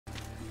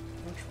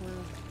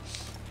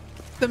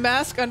The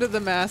mask under the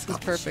mask was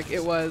perfect.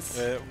 It was.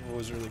 It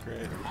was really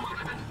great.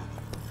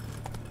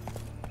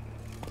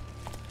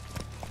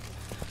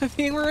 I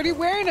mean, we're already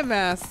wearing a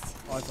mask.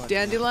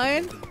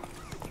 Dandelion?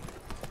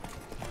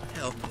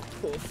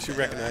 Too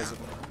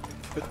recognizable.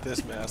 Put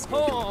this mask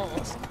on.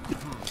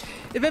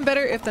 It'd been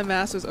better if the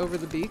mask was over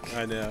the beak.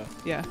 I know.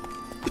 Yeah.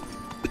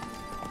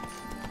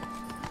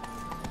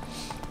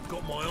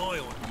 Got my eye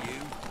on you.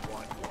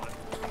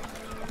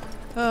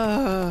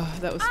 Oh,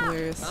 that was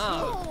hilarious.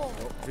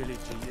 What village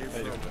are you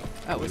from?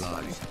 That was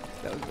funny.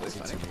 That was really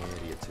funny.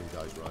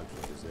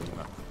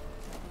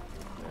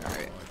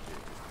 Alright.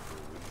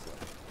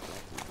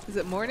 Is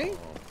it morning?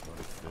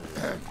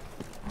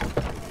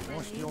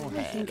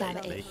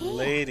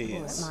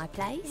 Ladies. My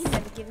place.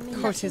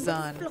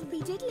 Courtesan.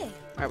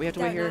 Alright, we have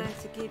to wait here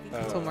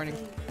until morning.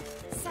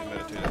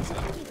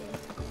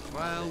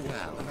 Well,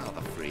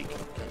 another freak.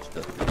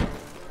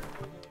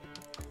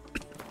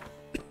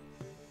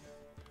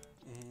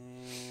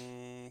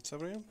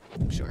 Sabrina?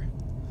 Sure.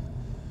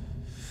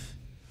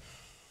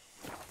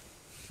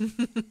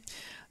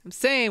 I'm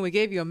saying we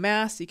gave you a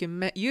mask. You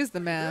can use the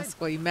mask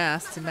while you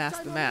mask to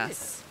mask the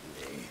mask.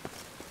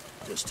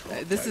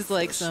 This is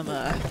like some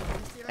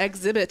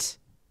exhibit.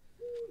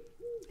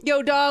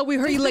 Yo, dog, we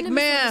heard you like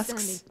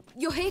masks.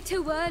 You're here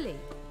too early.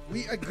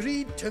 We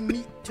agreed to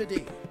meet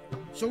today,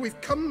 so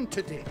we've come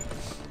today.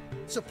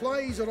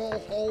 Supplies are all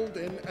hauled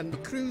in and the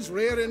crew's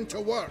raring to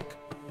work.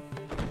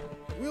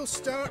 We'll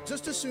start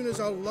just as soon as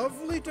our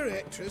lovely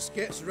directress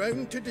gets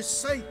round to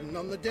deciding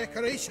on the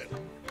decoration.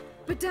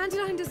 But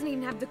Dandelion doesn't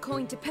even have the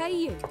coin to pay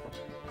you.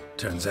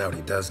 Turns out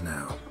he does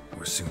now,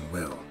 or soon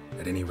will.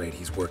 At any rate,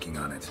 he's working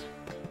on it.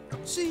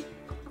 See,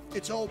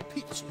 it's all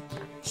peachy.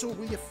 So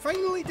will you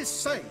finally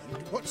decide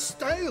what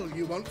style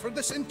you want for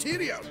this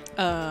interior?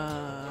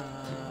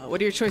 What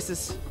are your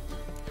choices?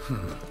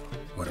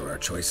 What are our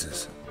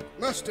choices?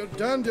 Master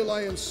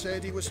Dandelion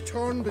said he was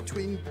torn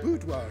between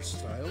boudoir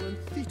style and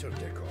theatre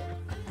decor.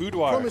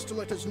 Boudoir. Promised to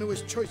let us know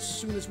his choice as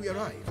soon as we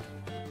arrived.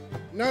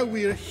 Now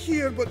we're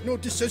here, but no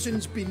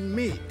decision's been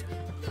made.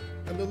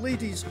 And the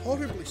lady's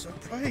horribly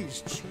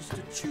surprised she's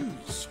to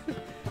choose.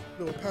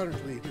 Though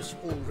apparently this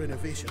whole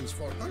renovation's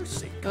for her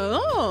sake.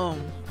 Oh.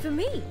 For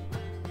me?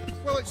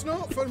 Well, it's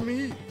not for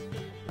me.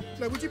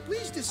 Now, would you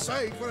please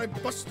decide where I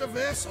bust a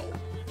vessel?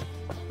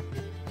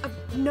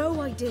 I've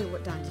no idea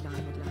what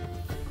Dandelion would like.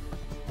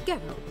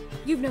 Geralt,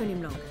 you've known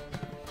him longer.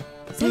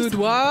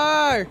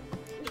 Boudoir!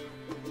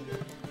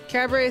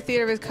 Cabaret,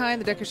 theater of its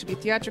kind. The decor should be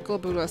theatrical,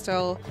 boudoir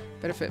style.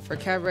 Better fit for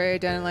cabaret.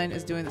 Dandelion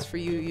is doing this for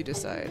you. You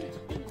decide.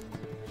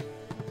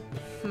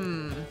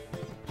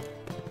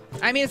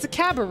 I mean, it's a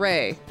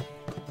cabaret.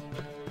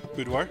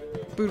 Boudoir?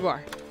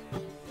 Boudoir.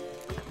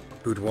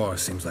 Boudoir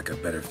seems like a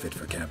better fit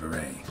for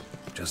cabaret.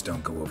 Just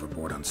don't go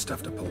overboard on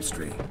stuffed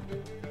upholstery.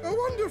 A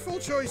wonderful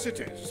choice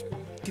it is.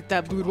 Get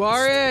that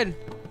boudoir in.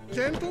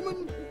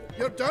 Gentlemen,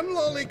 you're done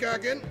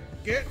lollygagging.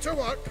 Get to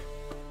work.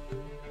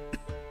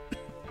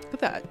 Look at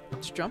that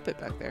strumpet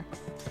back there.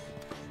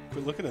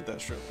 We're looking at that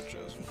strumpet,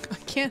 Jasmine. I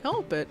can't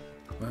help it.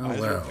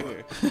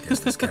 Well, guess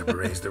this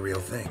cabaret's the real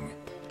thing.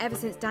 Ever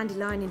since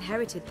Dandelion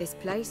inherited this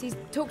place, he's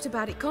talked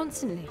about it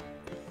constantly.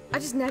 I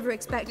just never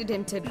expected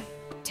him to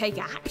take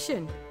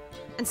action.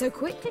 And so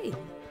quickly.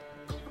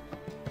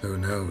 Who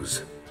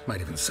knows?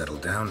 Might even settle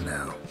down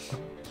now.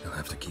 He'll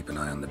have to keep an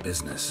eye on the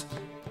business.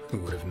 Who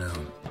would have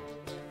known?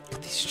 Look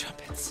at these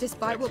trumpets.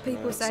 Despite what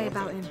people say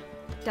about him,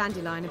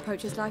 Dandelion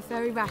approaches life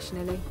very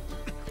rationally.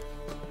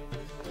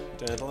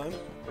 Dandelion?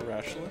 A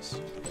rationalist?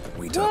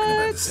 We talking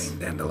about the same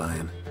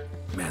Dandelion?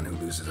 Man who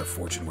loses a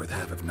fortune worth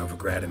half of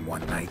Novigrad in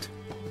one night?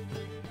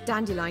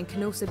 Dandelion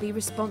can also be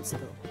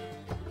responsible.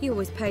 He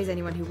always pays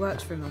anyone who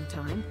works for him on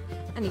time,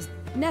 and he's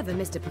never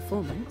missed a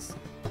performance.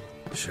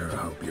 Sure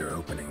hope your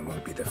opening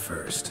won't be the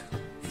first.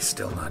 He's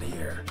still not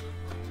here.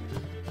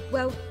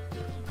 Well,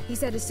 he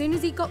said as soon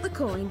as he got the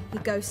coin,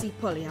 he'd go see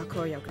Polly, our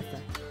choreographer.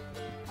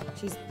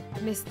 She's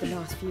missed the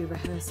last few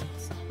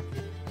rehearsals.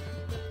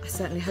 I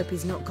certainly hope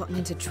he's not gotten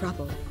into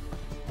trouble.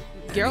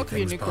 Geralt could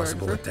be a new Anything's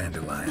possible choreographer. with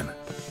Dandelion.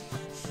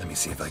 Let me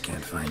see if I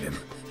can't find him.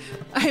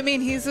 I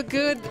mean, he's a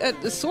good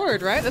at the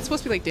sword, right? That's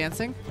supposed to be like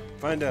dancing,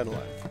 Find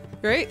Dandelion.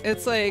 right?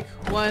 It's like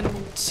 1,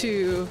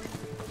 2,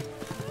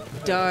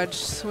 dodge,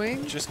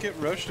 swing. Just get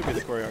Roche to be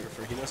the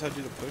choreographer. He knows how to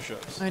do the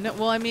push-ups. I know.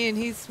 Well, I mean,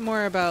 he's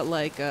more about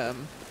like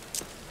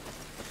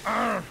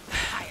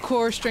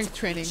core strength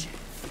training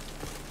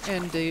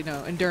and you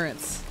know,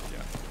 endurance.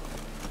 Yeah.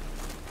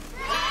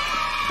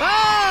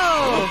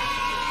 Oh!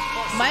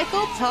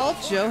 Michael Paul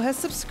Joe has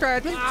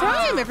subscribed with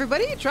Prime.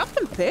 Everybody, drop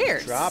them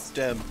bears. Drop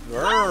them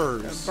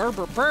burrs.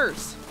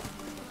 Burrs.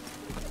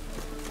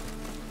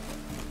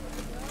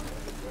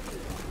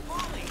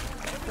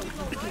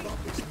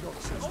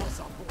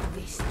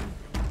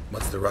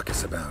 What's the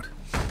ruckus about?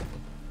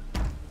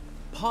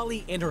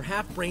 Polly and her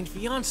half-brained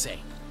fiancé.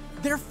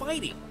 They're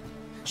fighting.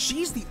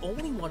 She's the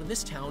only one in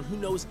this town who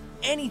knows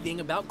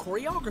anything about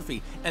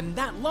choreography, and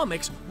that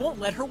lummox won't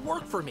let her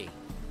work for me.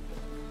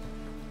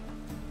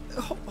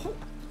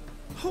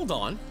 Hold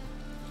on.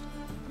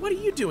 What are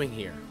you doing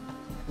here?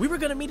 We were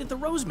gonna meet at the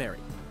Rosemary.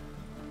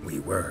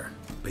 We were,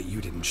 but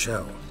you didn't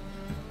show.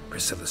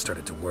 Priscilla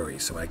started to worry,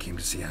 so I came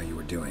to see how you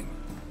were doing.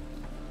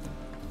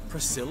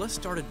 Priscilla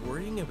started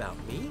worrying about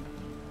me?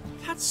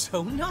 That's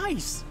so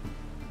nice.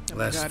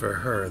 Less for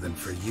her than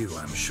for you,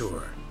 I'm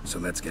sure. So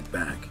let's get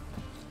back.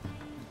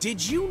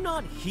 Did you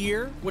not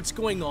hear what's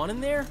going on in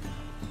there?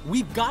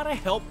 We've gotta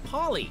help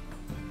Polly.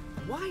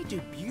 Why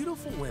do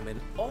beautiful women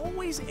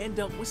always end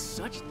up with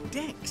such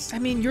dicks? I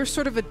mean, you're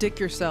sort of a dick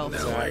yourself.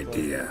 No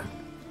idea.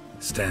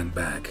 Stand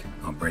back.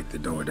 I'll break the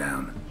door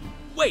down.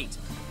 Wait,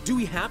 do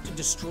we have to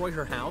destroy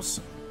her house?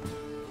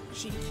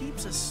 She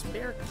keeps a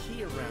spare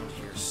key around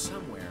here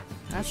somewhere.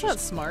 That's not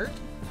smart.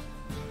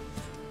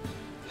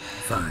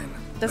 Fine.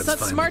 That's Let's not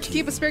find smart the to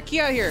keep a key. spare key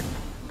out here.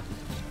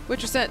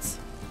 What's your sense?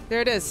 There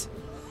it is.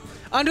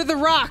 Under the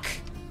rock.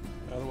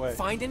 Out of the way.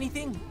 Find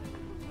anything?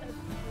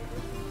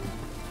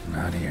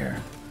 Not here.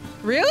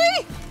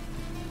 Really?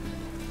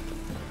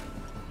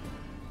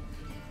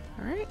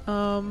 All right.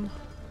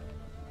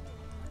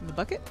 In the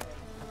bucket.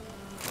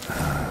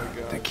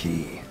 The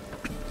key.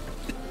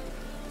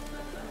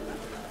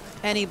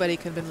 Anybody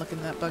could have been looking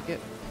in that bucket.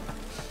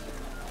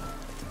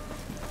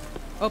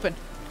 Open.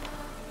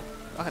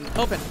 Go ahead.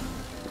 Open.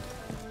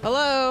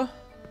 Hello.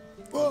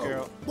 Whoa!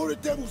 Geralt. What the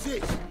devil's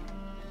this?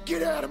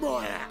 Get out of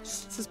my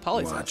house! This is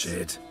Polly's Watch house.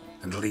 it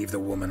and leave the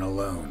woman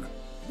alone.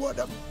 What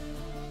the?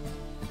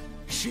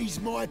 She's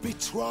my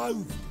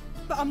betrothed.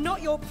 But I'm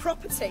not your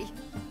property.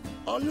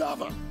 I love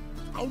her.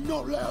 I'll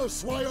not let her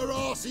sway her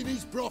ass in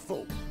his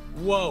brothel.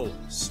 Whoa,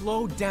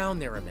 slow down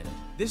there a minute.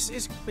 This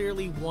is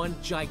clearly one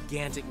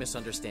gigantic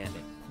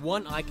misunderstanding.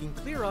 One I can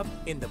clear up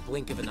in the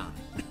blink of an eye.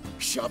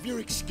 Shove your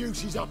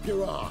excuses up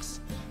your ass.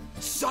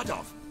 Sod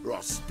off, or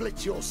I'll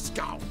split your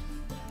skull.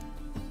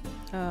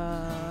 The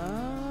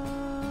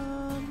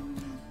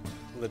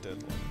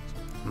dead one.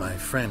 My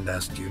friend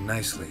asked you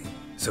nicely,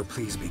 so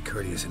please be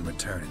courteous in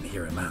return and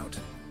hear him out,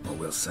 or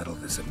we'll settle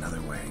this another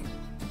way.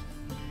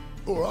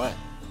 All right,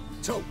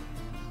 talk.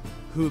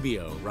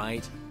 Hubio,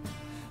 right?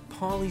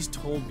 Polly's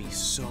told me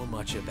so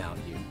much about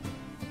you.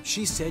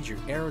 She said you're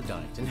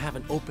erudite and have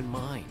an open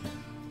mind.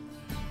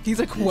 He's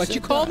like, what you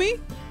said call that? me?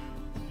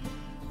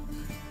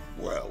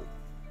 Well,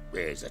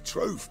 there's a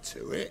truth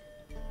to it.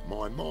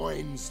 My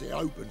mind's the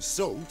open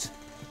salt,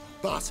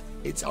 but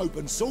its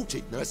open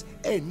saltedness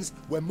ends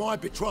when my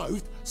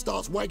betrothed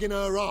starts wagging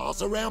her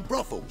ass around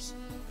brothels.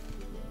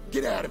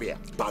 Get out of here,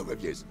 both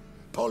of yous.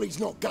 Polly's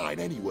not going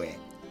anywhere.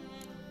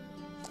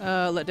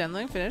 Let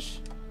Dandelion finish.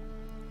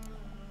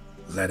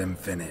 Let him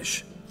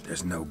finish.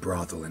 There's no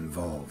brothel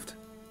involved.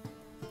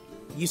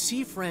 You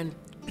see, friend,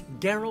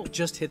 Geralt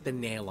just hit the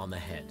nail on the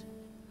head.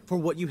 For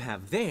what you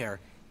have there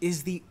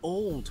is the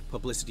old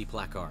publicity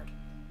placard.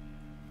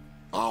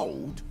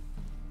 Old?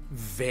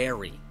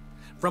 Very.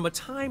 From a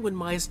time when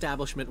my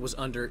establishment was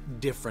under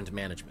different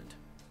management.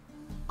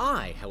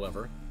 I,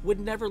 however, would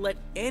never let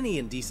any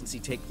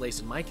indecency take place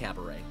in my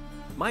cabaret.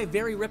 My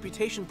very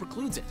reputation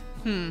precludes it.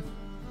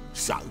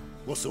 So,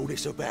 what's all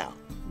this about?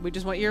 We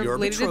just want your, Your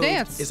lady to betrothed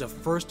dance. is a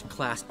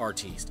first-class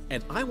artiste,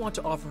 and I want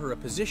to offer her a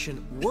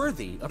position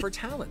worthy of her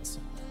talents.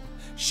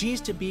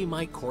 She's to be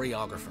my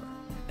choreographer,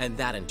 and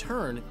that in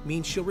turn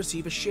means she'll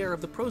receive a share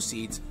of the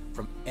proceeds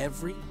from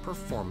every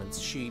performance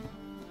she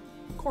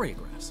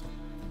choreographs.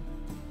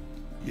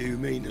 You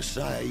mean to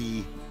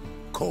say,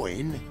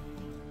 coin?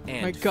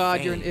 And My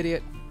God, you're an fame.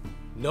 idiot.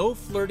 No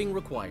flirting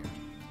required.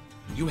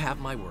 You have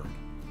my word.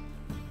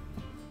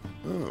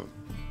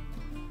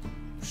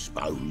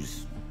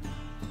 Suppose,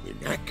 in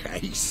that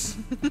case.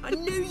 I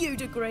knew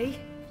you'd agree.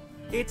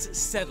 It's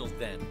settled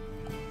then.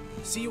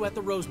 See you at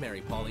the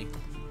Rosemary, Polly.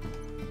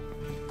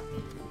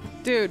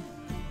 Dude,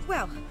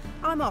 Well,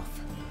 I'm off.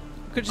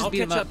 could just I'll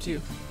beat him catch up up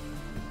too.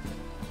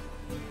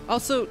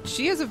 Also,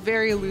 she has a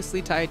very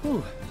loosely tied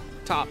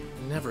top.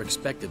 Never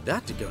expected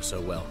that to go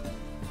so well.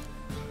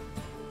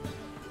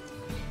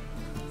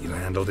 You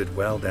handled it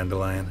well,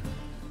 Dandelion.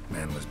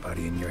 Man was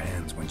putty in your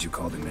hands once you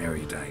called him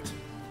erudite.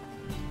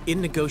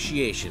 In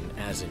negotiation,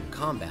 as in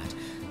combat,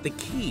 the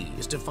key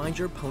is to find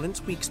your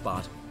opponent's weak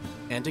spot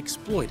and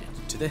exploit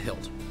it to the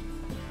hilt.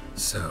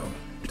 So,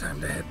 time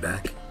to head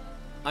back?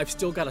 I've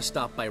still got to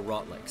stop by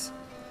Rotlick's.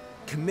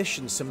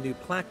 Commissioned some new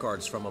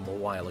placards from him a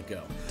while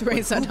ago.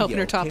 Thoraine's But not helping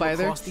her Hubio top came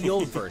either. across the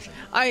old version.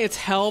 It's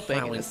helping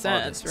in Frowning a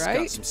sense, artist's got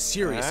right? some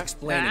serious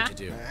explaining to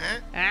do.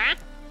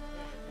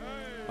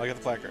 I'll get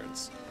the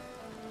placards.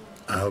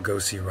 I'll go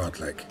see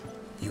Rotlick.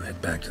 You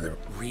head back to the...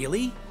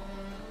 Really?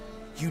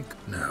 You'd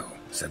No,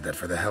 said that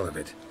for the hell of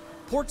it.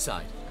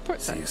 portside.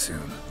 See you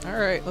soon. All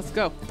right, let's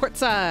go. Port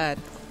side.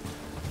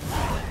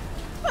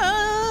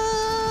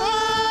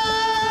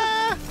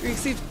 We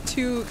received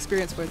 2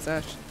 experience points,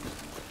 Ash.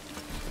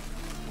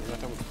 We're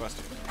not done with the quest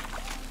yet.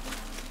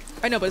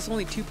 I know, but it's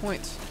only 2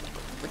 points.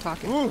 We're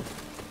talking. At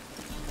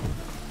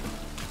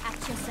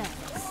your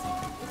service.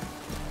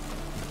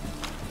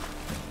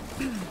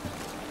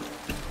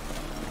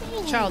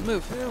 Child,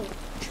 move.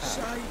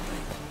 Save me.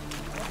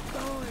 I'm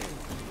dying.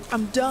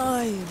 I'm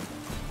dying.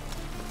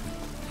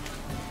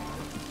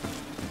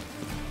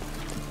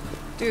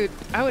 Dude,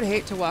 I would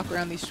hate to walk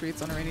around these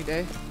streets on a rainy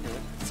day. Really?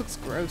 This looks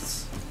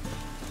gross.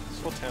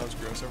 This whole town's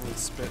gross. Everyone's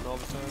spitting all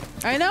the time.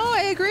 I know,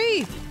 I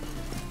agree.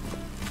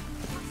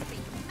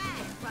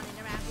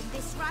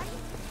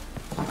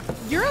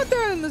 You're out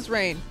there in this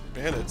rain.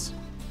 Bandits.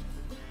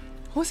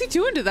 What's he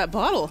doing to that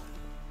bottle?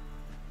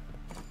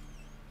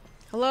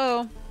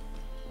 Hello?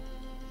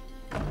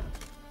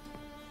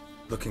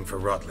 Looking for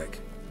Rotlick.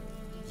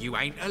 You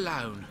ain't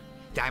alone.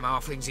 Damn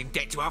halfling's in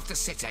debt to half the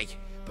city,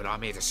 but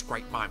I'm here to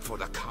scrape mine before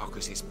the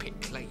carcass is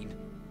picked clean.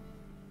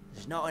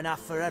 There's not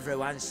enough for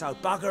everyone, so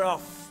bugger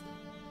off.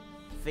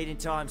 Feeding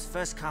time's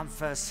first come,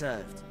 first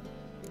served.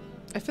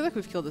 I feel like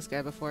we've killed this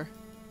guy before.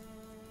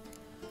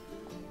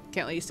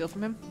 Can't let you steal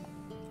from him.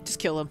 Just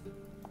kill him.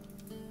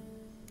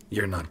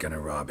 You're not gonna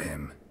rob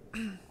him.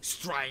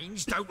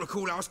 Strange, don't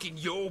recall asking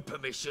your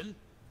permission.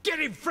 Get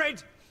him,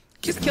 Fred!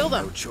 Just kill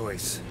them. No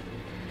choice.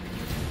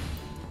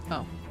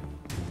 Oh.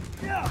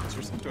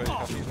 Seriously, do I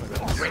have to use my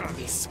mask? Rid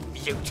this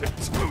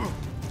mutant!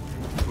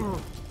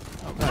 Oh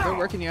god, they're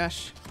working you,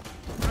 Ash.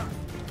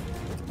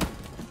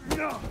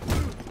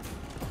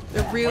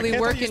 They're really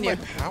working you. My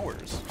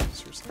powers.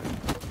 Seriously.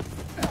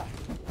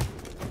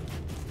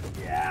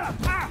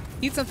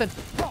 Eat something.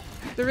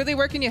 They're really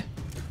working you.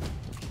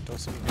 Don't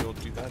seem to be able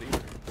to do that either.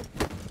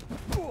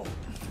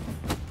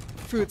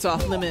 Fruits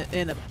off limit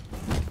in a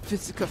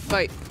physical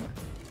fight.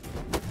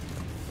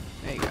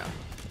 There you go.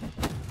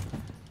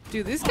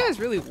 Dude, these guys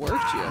really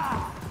worked you.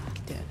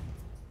 Dead.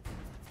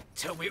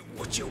 Tell me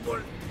what you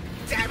want.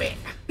 Damn it!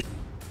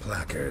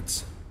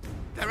 Placards.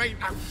 There ain't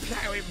no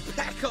ploughing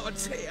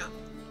placards here.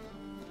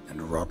 And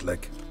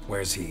Rotlick,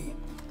 where's he?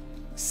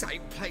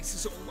 Same place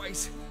as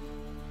always.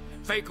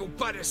 Vehicle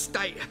Bud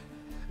Estate.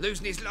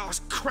 Losing his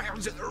last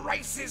crowns at the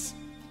races.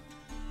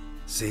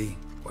 See?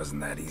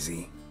 Wasn't that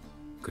easy?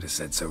 Could have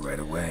said so right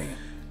away.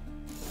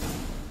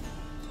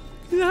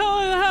 Get the hell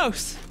out of the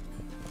house!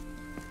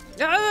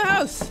 Get out of the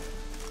house!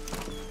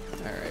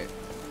 Alright.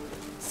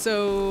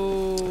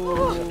 So...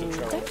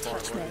 Don't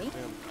touch me.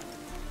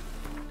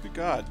 Good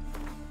God.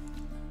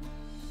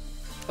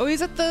 Oh,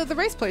 he's at the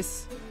race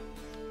place.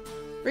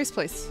 Race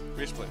place.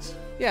 Race place.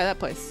 Yeah, that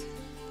place.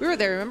 We were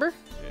there, remember?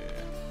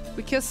 Yeah.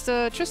 We kissed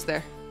Triss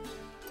there.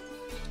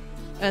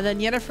 And then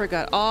Yennefer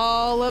got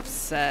all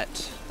upset.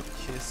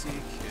 Kissy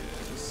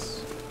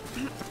kiss.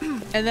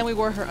 And then we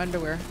wore her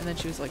underwear, and then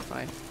she was like,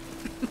 fine.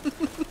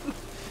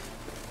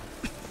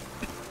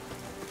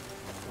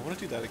 I want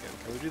to do that again.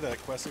 Can we do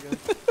that quest again?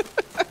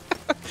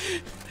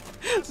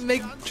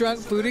 Make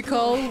drunk booty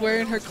calls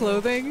wearing her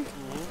clothing.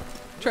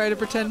 Try to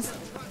pretend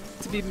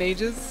to be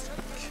mages.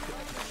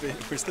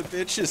 Where's the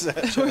bitches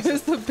at?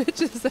 Where's the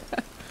bitches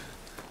at?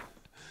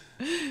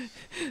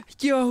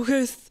 Yo,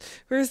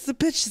 where's the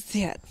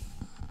bitches at?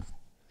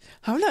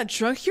 I'm not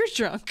drunk, you're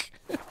drunk.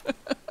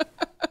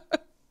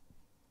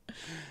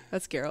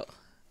 That's Geralt.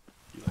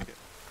 You like it?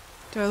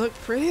 Do I look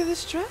pretty in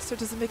this dress, or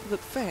does it make me look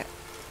fat?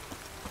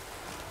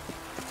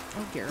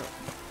 Oh, Geralt.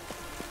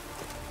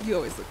 You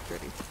always look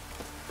pretty.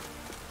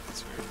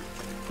 It's very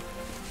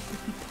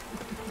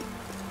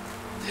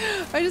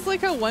pretty. I just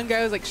like how one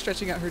guy was like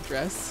stretching out her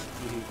dress.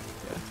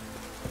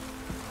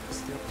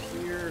 Is he up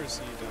here or is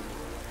he down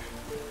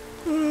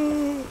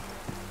below?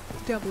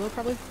 Down below,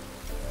 probably.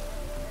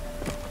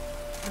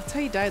 That's how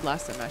you died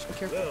last time, Ash. Be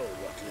careful. Well,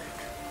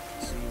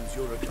 Rotlick, seems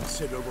you're a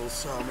considerable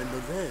psalm in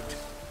the red.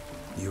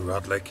 You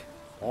Rotlick?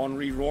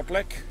 Henri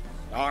Rotlick,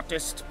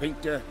 artist,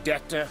 painter,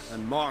 debtor,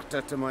 and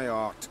martyr to my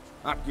art.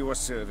 At your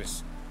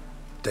service.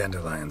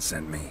 Dandelion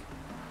sent me.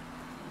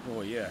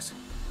 Oh, yes.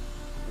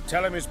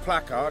 Tell him his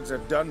placards are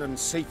done and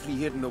safely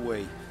hidden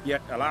away.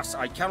 Yet, alas,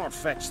 I cannot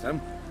fetch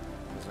them,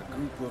 as a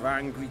group of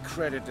angry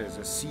creditors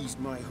has seized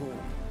my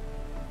home.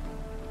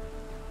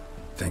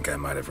 Think I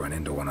might have run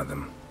into one of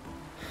them.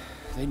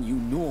 Then you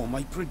know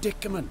my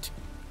predicament.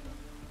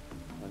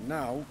 And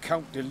now,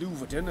 Count de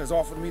Louverton has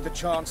offered me the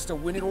chance to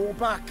win it all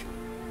back.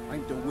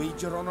 I'm to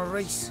wager on a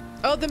race.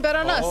 Oh, then bet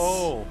on us.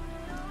 Oh.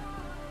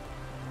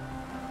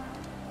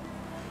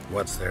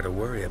 What's there to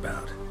worry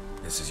about?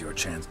 This is your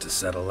chance to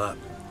settle up,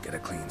 get a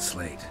clean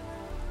slate.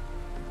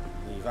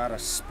 We've had a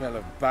spell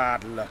of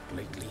bad luck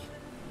lately.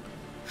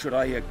 Should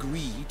I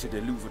agree to de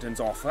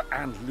Louverton's offer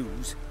and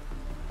lose,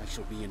 I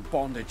shall be in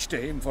bondage to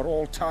him for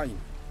all time.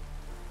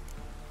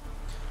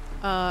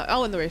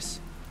 I'll win the race.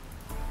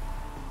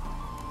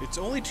 It's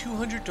only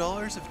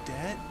 $200 of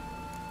debt?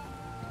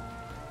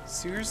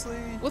 Seriously?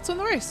 Let's win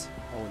the race.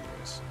 I'll win the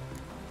race.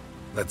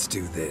 Let's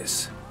do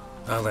this.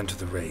 I'll enter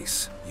the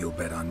race. You'll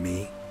bet on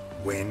me,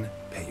 win,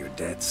 pay your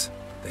debts,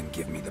 then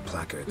give me the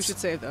placards. We should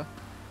save, though.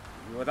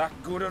 You're that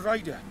good a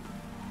rider?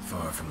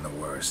 Far from the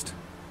worst.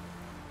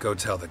 Go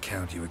tell the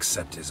Count you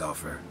accept his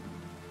offer.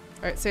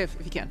 Alright, save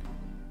if you can.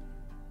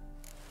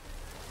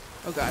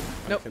 Oh god.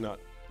 Nope. I cannot.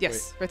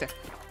 Yes, right there.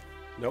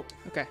 Nope.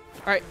 Okay.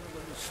 Alright.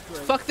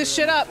 Fuck this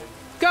shit up.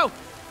 Go!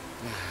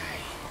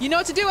 You know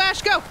what to do,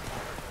 Ash. Go!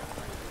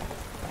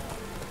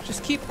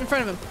 Just keep in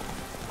front of him.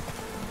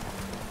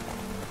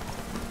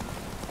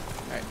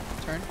 Alright,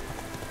 turn.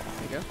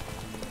 There you go.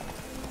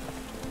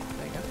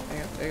 There you go. There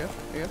you go. There you go.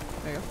 There you go.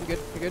 There you go. You're good.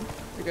 You're good.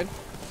 You're good.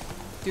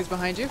 Dude's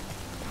behind you.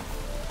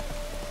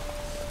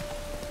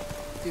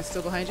 Dude's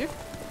still behind you.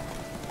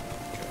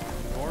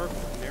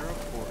 North, narrow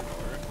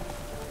corridor.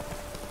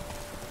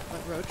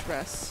 Let Roach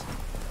rest.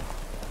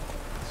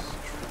 Let's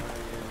try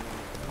and...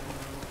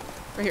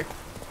 Right here.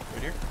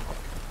 Right here?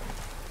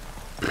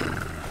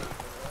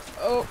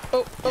 Oh,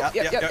 oh, oh, Yep.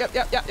 No,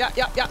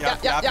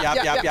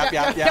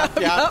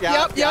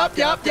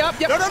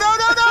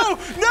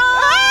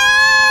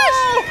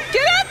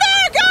 Get in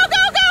there! Go,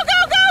 go, go, go,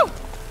 go!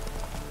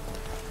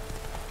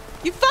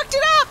 You fucked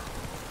it up!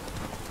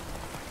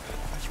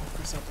 I won't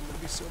this up. I'm gonna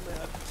be so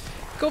mad.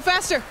 Go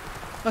faster.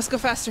 Must go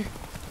faster.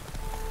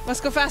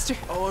 Must go faster.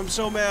 Oh, I'm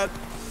so mad.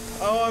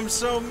 Oh, I'm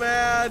so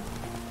mad.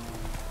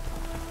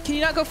 Can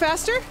you not go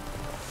faster?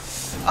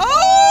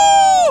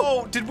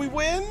 Oh! Did we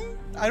win?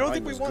 I don't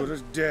think we won. As good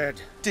as dead.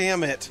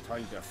 Damn it.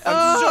 I'm so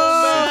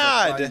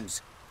mad.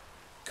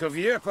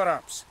 Cavier,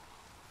 perhaps.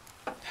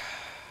 I'll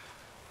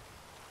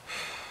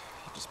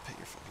just pay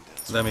your fucking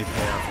debts. Let me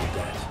pay off your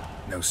debt.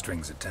 No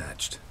strings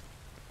attached.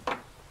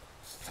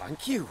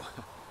 Thank you.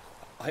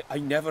 I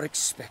never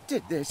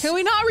expected this. Can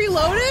we not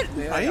reload it?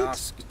 May I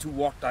ask to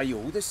what I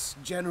owe this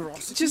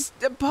generosity? Just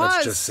pause.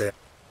 Let's just say...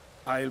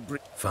 I'll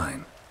bring...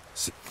 Fine.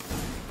 See...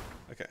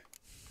 Okay.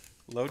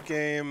 Load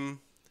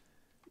game.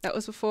 That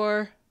was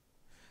before.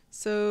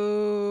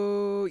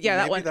 So yeah,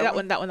 that one.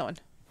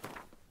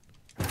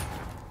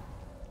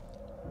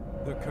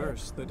 The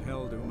curse that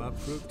held Uma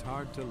proved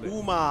hard to live.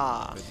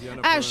 Uma.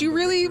 Ash, you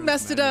really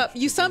messed it up.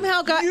 You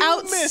somehow got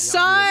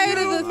outside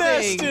of the thing.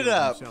 Messed it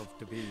up. Himself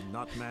to be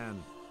not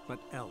man, but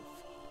elf,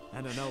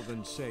 and an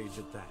elven sage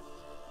at that.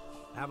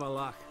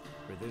 Avalach,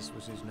 for this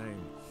was his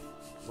name,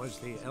 was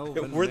the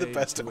elven. We're the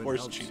best at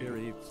horse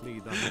cheating.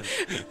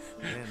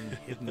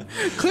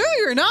 Clearly,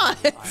 you're not.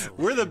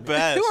 We're the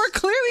best. You are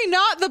clearly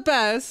not the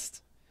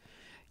best.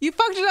 You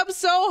fucked it up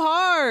so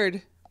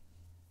hard.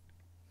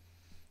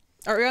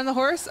 Are we on the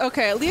horse?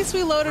 Okay, at least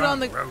we loaded on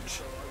the...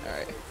 Roach. All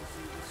right.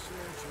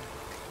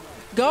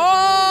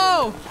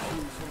 Go!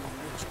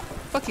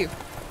 Fuck you.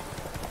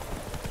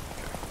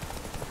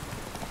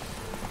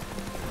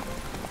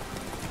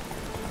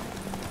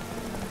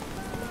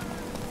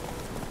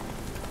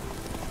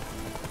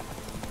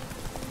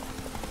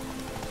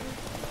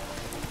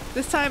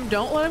 This time,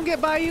 don't let him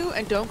get by you,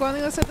 and don't go on the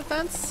other side of the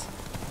fence.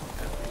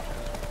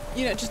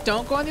 You know, just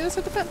don't go on the other side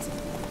of the fence.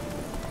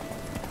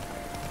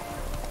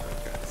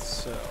 Okay,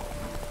 so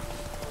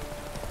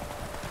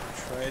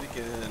try it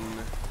again.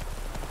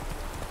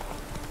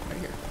 Right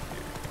here.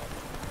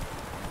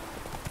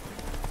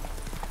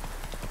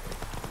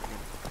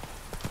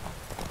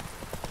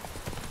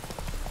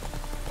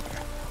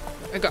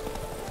 And go.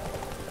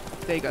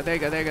 There you go. There you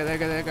go. There you go. There you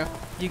go. There you go.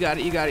 You got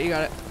it. You got it. You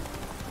got it.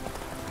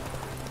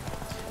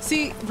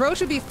 See, Roach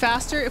would be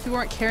faster if we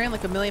weren't carrying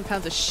like 1,000,000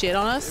 pounds of shit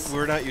on us.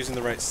 We're not using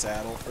the right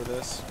saddle for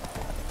this.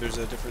 There's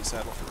a different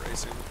saddle for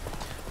racing.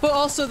 But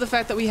also the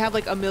fact that we have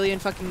like 1,000,000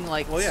 fucking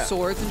like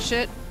swords and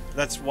shit.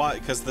 That's why,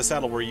 because the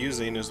saddle we're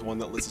using is the one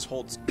that lets us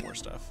hold more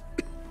stuff.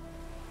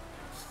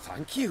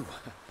 Thank you.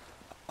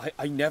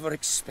 I never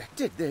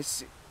expected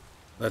this.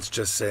 Let's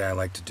just say I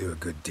like to do a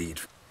good deed.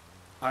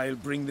 I'll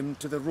bring them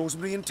to the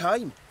Rosemary in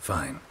time.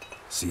 Fine.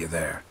 See you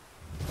there.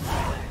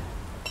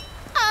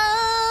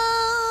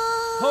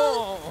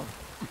 Oh!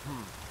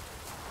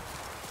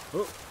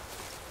 Oh.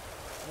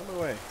 On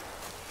my way.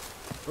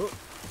 Oh.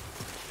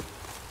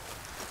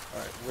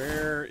 Alright,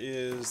 where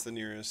is the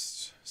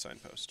nearest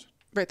signpost?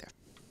 Right there.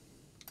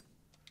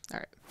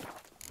 Alright.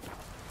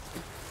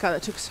 God,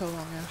 that took so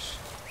long, Ash.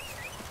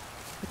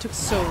 It took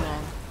so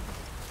long.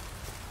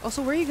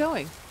 Also, where are you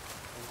going?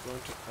 I'm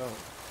going to... Oh.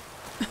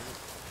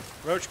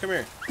 Roach, come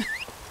here.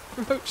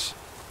 Roach.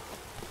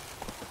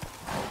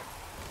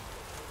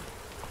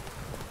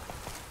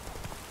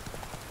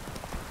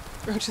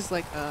 Roach is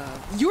like,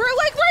 you were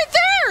like right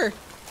there!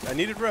 I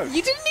needed Roach.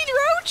 You didn't need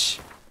Roach?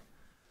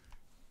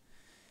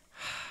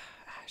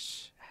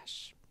 Ash.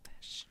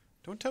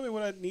 Don't tell me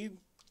what I need.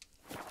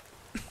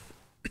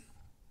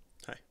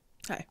 Hi.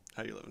 Hi.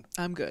 How you living?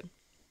 I'm good.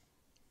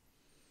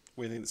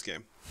 What do you think of this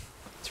game?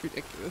 It's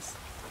ridiculous.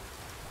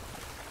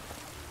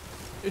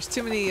 There's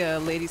too many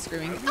ladies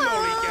screaming.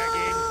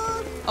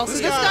 Also,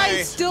 this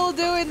guy's still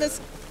doing this.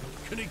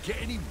 Can it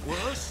get any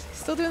worse?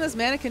 Still doing this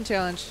mannequin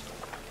challenge.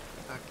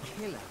 A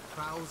killer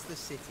prowls the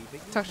city,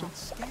 but you're Talk to him. not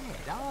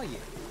scared, are you?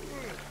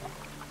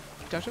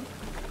 Touch him.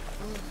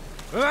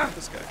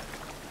 This guy.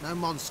 No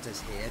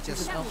monsters here,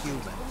 just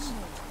humans.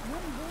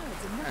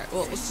 Alright,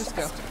 well, let's just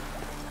go.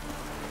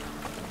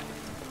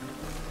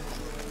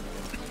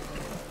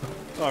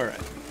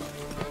 Alright.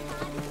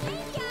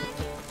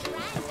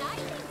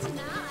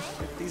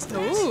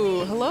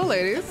 Ooh, hello,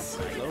 ladies.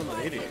 Hello,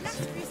 ladies.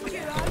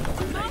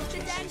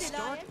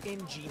 Start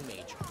in G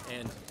major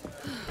and...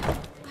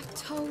 I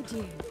told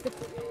you.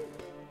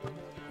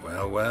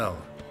 Well, well.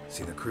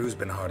 See, the crew's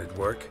been hard at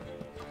work.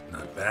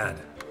 Not bad.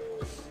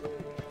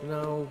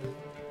 No,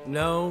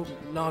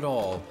 not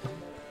all.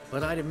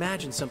 But I'd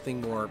imagine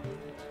something more,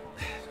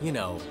 you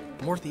know,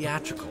 more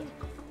theatrical.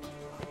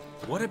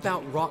 What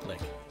about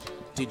Rotlick?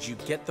 Did you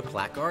get the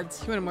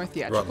placards? He wanted more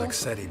theatrical. Rotlick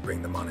said he'd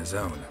bring them on his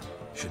own.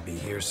 Should be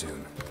here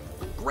soon.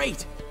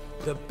 Great!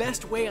 The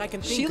best way I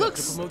can think of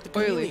to promote the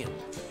oily. chameleon.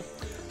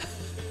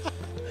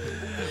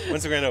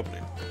 When's the grand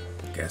opening?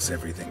 Guess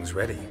everything's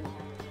ready.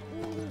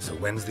 So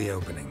when's the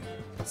opening?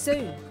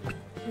 Soon.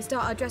 We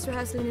start our dress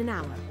rehearsal in an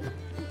hour.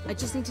 I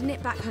just need to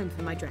nip back home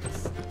for my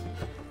dress.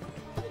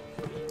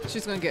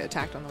 She's gonna get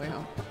attacked on the way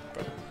home.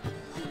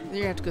 You're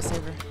gonna have to go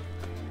save her.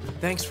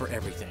 Thanks for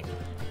everything.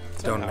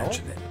 Don't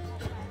mention it.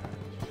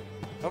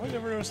 How have I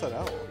never noticed that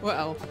owl? What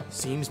owl?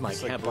 Seems my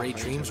It's like cabaret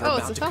behind dreams you. are Oh,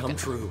 it's about a to come falcon.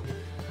 true.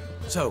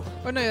 So,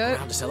 Oh no, that,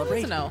 round to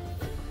celebrate? that's an owl.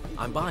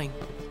 I'm buying.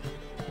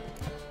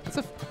 It's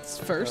a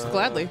first,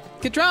 gladly.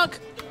 Get drunk.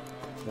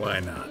 Why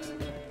not?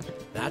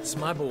 That's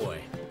my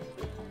boy.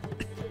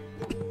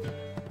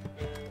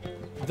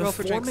 The Roll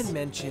for foreman drinks.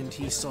 mentioned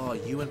he saw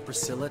you and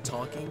Priscilla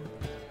talking,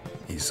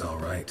 He's all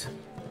right.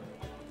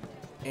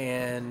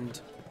 and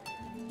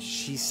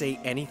she say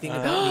anything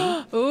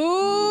about me?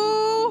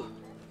 Ooh.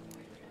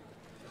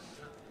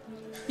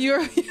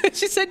 You're.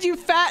 She said you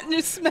fat and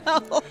you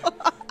smell.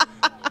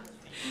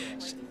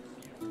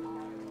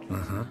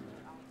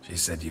 She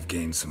said you've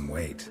gained some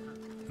weight,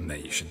 and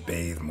that you should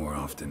bathe more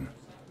often.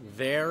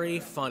 Very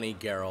funny,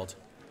 Geralt.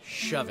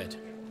 Shove it.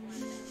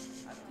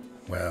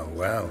 Well,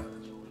 well.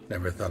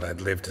 Never thought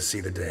I'd live to see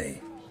the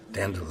day.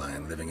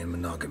 Dandelion living in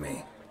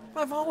monogamy.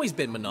 I've always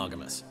been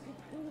monogamous.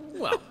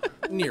 Well,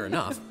 near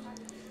enough.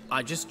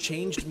 I just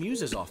changed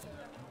muses often.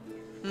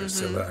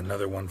 Priscilla,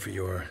 another one for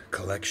your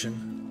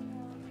collection?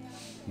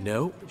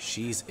 No,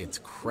 she's its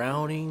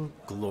crowning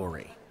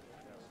glory.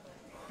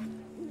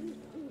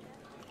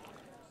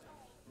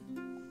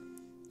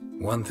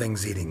 One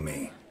thing's eating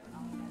me.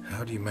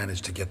 How do you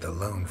manage to get the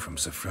loan from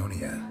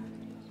Sophronia?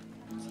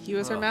 He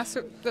was her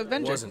master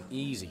avenger. It wasn't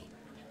easy.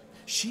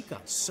 She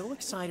got so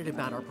excited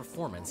about our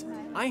performance,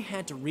 I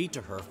had to read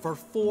to her for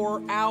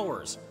 4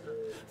 hours.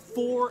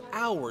 4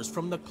 hours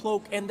from the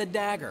cloak and the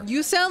dagger.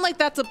 You sound like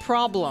that's a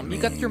problem. You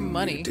got your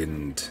money. You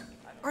didn't.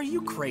 Are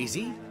you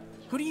crazy?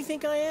 Who do you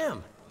think I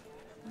am?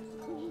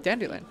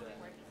 Dandelion.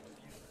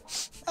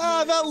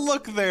 Ah, that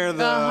look there,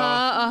 though.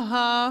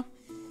 Uh-huh.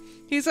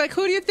 He's like,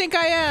 who do you think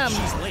I am?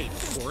 She's late,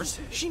 of course.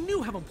 She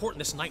knew how important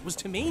this night was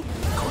to me.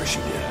 Of course she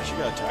did. She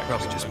got attacked.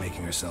 Probably just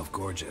making herself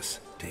gorgeous.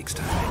 Takes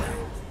time.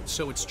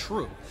 So it's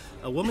true.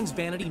 A woman's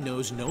vanity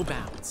knows no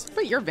bounds.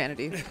 But your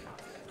vanity.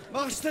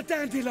 Master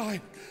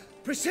Dandelion!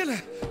 Priscilla,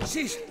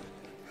 she's...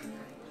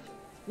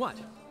 What?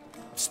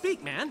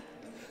 Speak, man.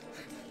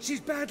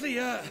 She's badly,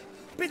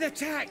 been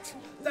attacked.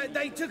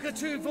 They took her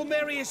to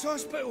Volmerius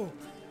Hospital.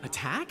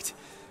 Attacked?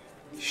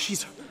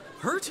 She's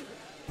hurt?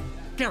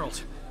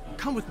 Geralt,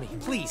 come with me,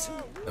 please.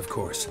 Of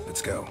course.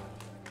 Let's go.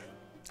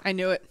 I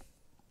knew it.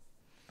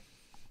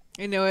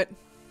 I knew it.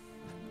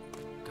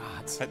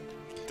 Gods.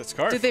 That's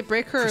Scarf. Did they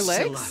break her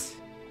Priscilla. legs?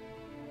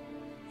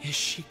 Is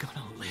she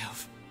gonna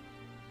live?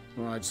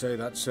 Well, I'd say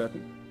that's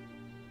certain.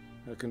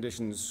 Her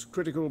condition's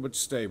critical but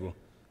stable.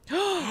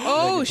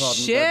 Oh, Beg your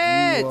pardon,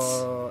 shit! but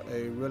you are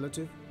a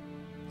relative?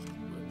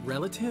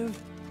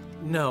 Relative?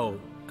 No,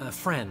 a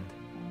friend.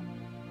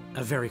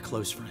 A very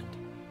close friend.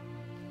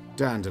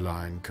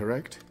 Dandelion,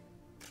 correct?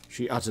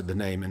 She uttered the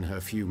name in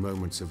her few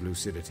moments of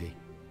lucidity.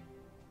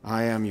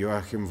 I am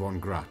Joachim von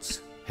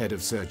Gratz, head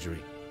of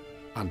surgery.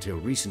 Until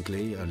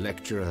recently, a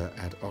lecturer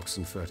at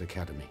Oxenfurt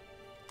Academy.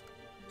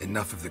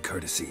 Enough of the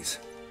courtesies.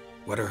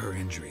 What are her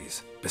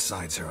injuries,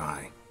 besides her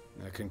eye?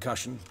 A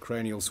concussion,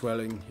 cranial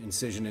swelling,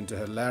 incision into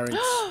her larynx,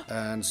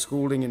 and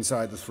scalding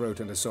inside the throat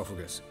and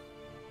esophagus.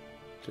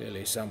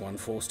 Clearly someone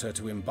forced her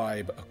to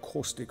imbibe a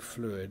caustic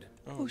fluid.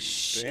 Oh,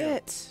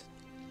 shit.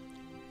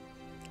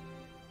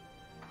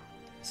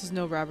 This is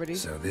no robbery.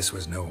 So this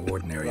was no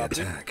ordinary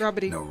attack.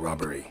 Robbery. No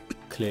robbery.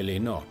 Clearly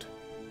not.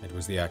 It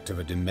was the act of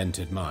a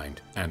demented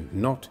mind, and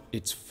not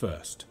its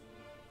first.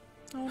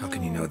 How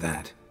can you know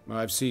that?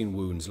 I've seen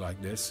wounds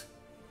like this.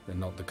 They're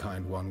not the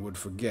kind one would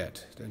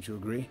forget, don't you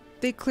agree?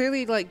 They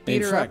clearly, like, beat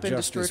In her up fact, and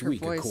just destroyed this her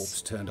week, a voice.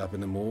 corpse turned up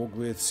in the morgue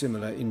with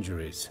similar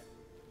injuries.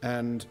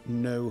 And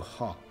no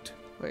heart.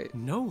 Wait.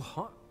 No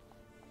heart?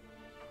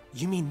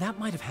 You mean that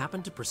might have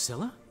happened to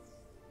Priscilla?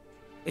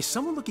 Is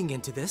someone looking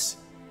into this?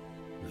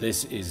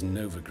 This is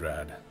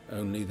Novigrad.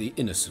 Only the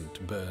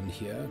innocent burn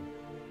here.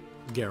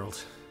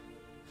 Geralt,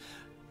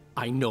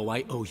 I know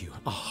I owe you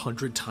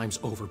 100 times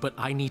over, but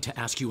I need to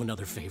ask you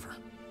another favor.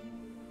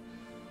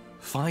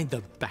 Find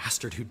the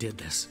bastard who did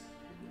this.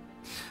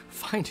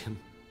 Find him.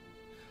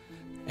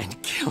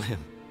 And kill him.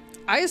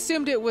 I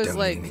assumed it was, Don't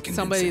like, need any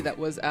somebody convincing. that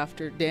was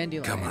after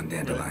Dandelion. Come on,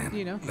 Dandelion.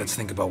 You know? Let's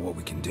think about what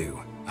we can do.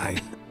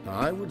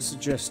 I would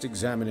suggest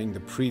examining the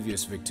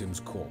previous victim's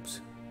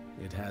corpse.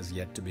 It has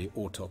yet to be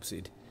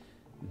autopsied.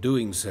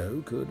 Doing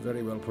so could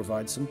very well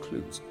provide some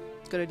clues.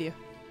 Good idea.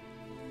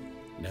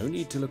 No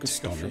need to look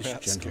astonished,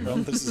 that,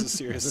 gentlemen. This is a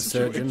serious As a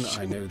surgeon,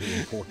 situation. I know the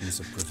importance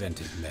of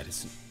preventive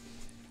medicine.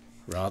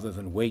 Rather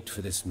than wait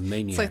for this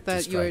maniac It's like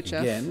that to strike UHF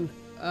again,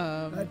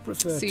 I'd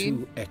prefer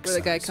scene to where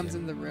the guy excise comes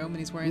him. in the room and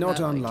he's wearing Not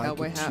that like, unlike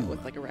cowboy a hat with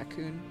tumor. like a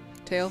raccoon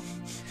tail.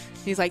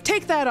 He's like,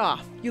 take that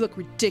off. You look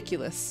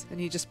ridiculous. And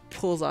he just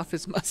pulls off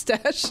his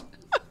mustache.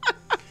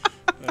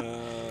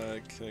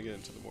 Can I get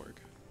into the morgue?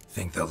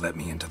 Think they'll let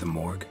me into the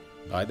morgue?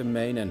 By the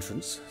main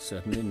entrance,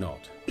 certainly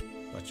not.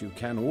 But you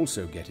can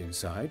also get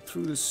inside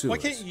through the sewers. Why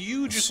can't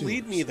you just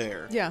lead me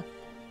there? Yeah.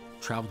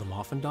 Travel them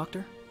often,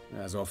 Doctor?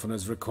 As often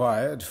as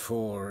required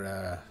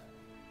for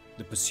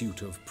the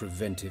pursuit of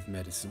preventive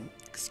medicine.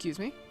 Excuse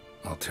me?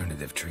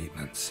 Alternative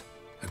treatments.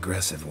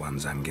 Aggressive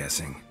ones, I'm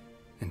guessing.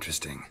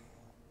 Interesting.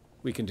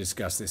 We can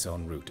discuss this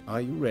en route.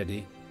 Are you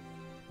ready?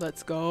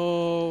 Let's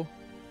go.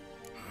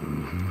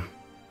 Mm-hmm.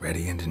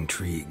 Ready and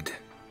intrigued.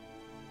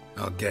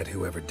 I'll get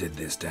whoever did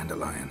this,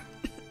 Dandelion.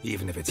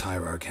 Even if it's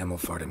Hierarch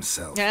Hemmelfart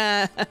himself.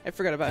 Yeah, I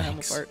forgot about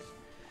Hemmelfart.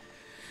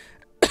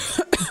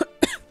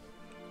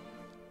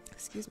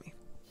 Excuse me.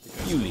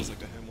 You looks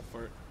like a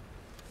Hemmelfart.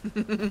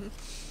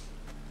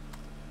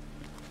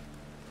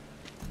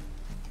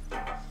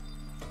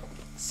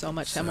 So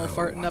much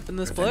Hemmelfarting up in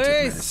this preventive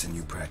place. Medicine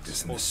you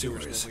practice in the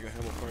sewers. Like a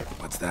Hemmelfart.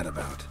 What's that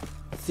about?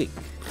 Think.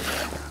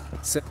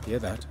 Hear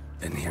that?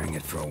 Been hearing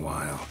it for a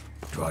while.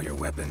 Draw your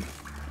weapon.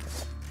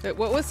 Wait,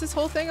 what was this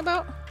whole thing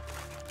about?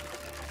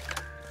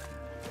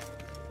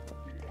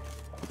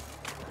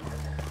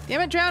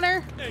 Damn it,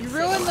 Drowner! You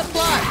ruined the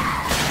plot!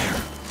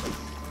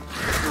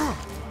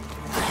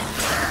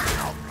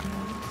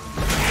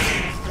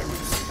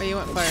 Oh, you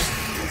went fire.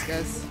 These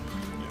guys.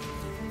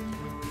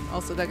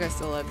 Also, that guy's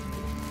still alive.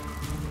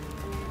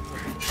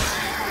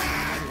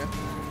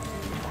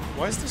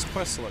 Why is this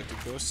quest selected?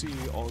 Go see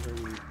Alden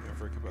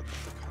Maverick about the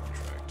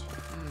contract.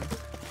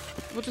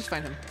 We'll just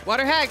find him.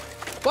 Water hag!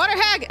 Water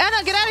hag!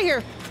 Anna, get out of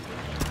here!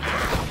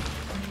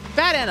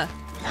 Bad Anna!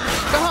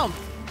 Go home!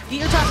 Eat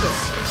your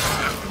tacos.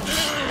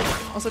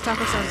 Also,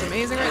 taco sounds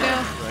amazing right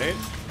now. Right?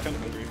 Kind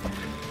of hungry.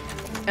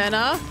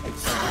 Anna,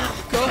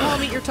 go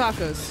home, eat your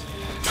tacos.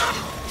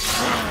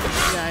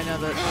 Yeah, I know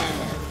that.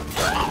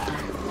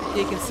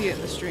 You can see it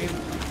in the stream.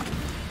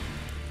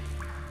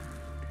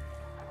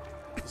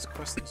 These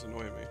questions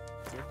annoy me.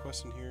 Is there a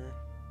quest in here?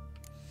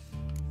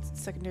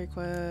 Secondary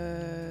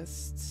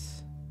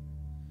quests.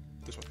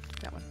 This one.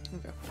 That one.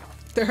 Okay.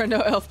 There are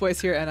no elf boys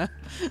here, Anna.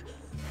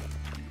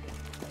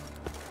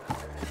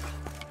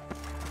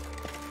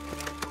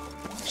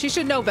 She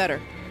should know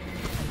better.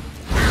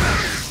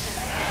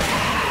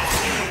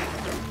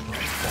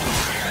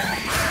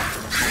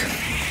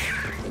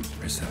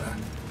 Priscilla,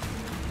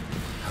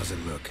 how's it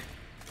look?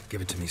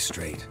 Give it to me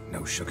straight,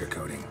 no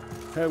sugarcoating.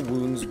 Her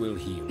wounds will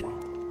heal,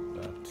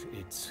 but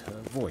it's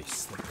her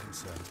voice that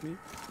concerns me.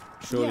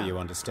 Surely you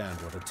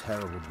understand what a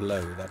terrible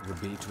blow that would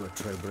be to a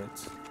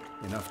Troberet.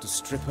 Enough to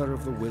strip her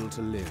of the will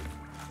to live.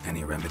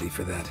 Any remedy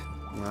for that?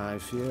 I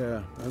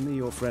fear only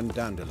your friend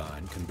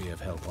Dandelion can be of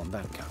help on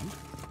that count.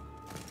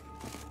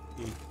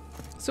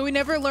 So we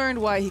never learned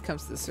why he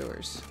comes to the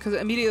sewers. Because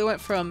it immediately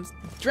went from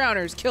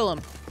drowners, kill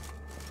him.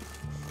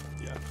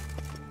 Yeah.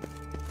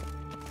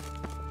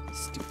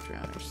 Stupid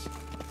drowners.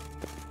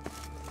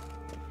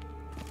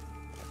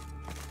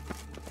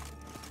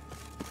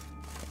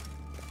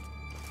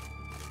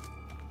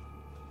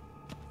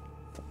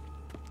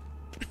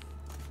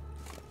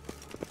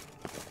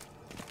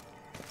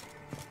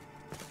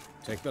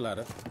 Take the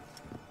ladder.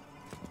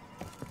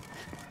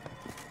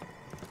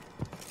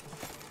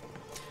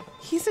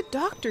 He's a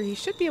doctor. He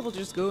should be able to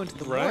just go into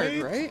the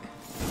morgue, right?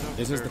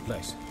 This is the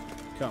place.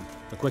 Come.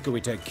 The quicker we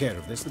take care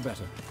of this, the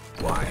better.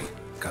 Why?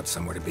 Got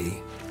somewhere to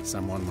be?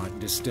 Someone might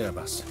disturb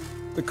us.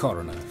 The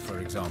coroner, for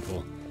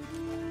example.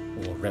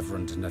 Or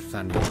Reverend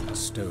Nathaniel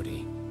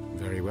Custody.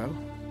 Very well.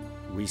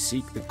 We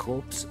seek the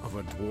corpse of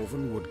a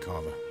dwarven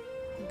woodcarver.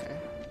 Okay.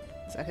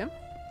 Is that him?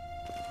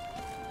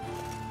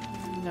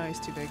 No, he's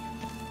too big.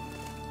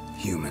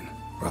 Human.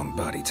 Wrong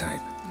body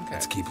type. Okay.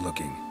 Let's keep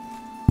looking.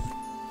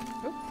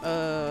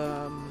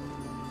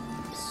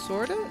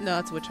 Sorta? No,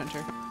 it's a witch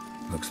hunter.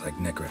 Looks like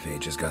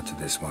necrophage has got to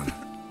this one.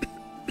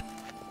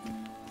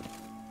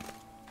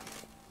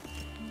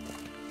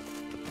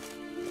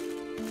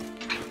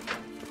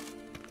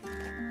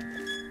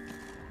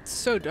 It's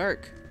so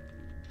dark.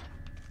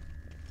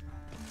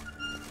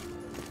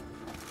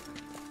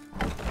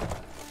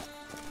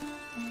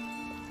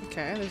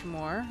 Okay, there's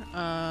more.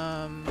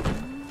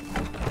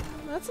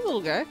 That's a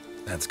little guy.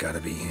 That's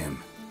gotta be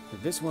him.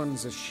 This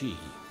one's a she.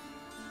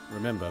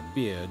 Remember,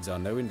 beards are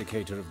no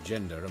indicator of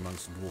gender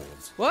amongst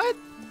dwarves. What?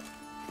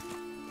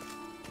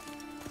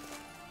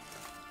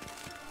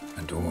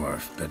 A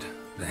dwarf, but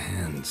the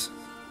hands.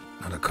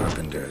 Not a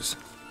carpenter's.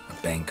 A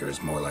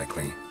banker's, more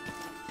likely.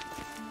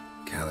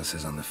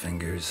 Calluses on the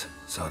fingers,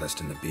 sawdust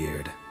in the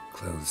beard,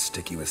 clothes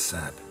sticky with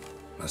sap.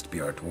 Must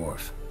be our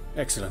dwarf.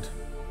 Excellent.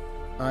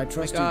 I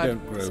trust you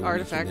don't grow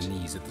weak in the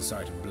knees at the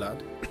sight of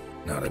blood.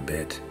 Not a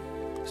bit.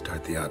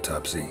 Start the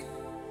autopsy.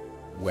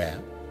 Where?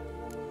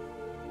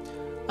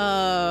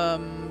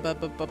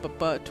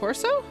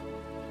 Torso?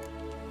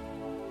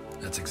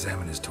 Let's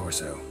examine his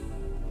torso.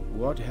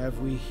 What have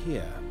we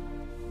here?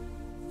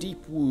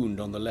 Deep wound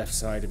on the left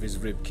side of his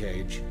rib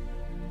cage,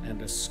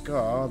 and a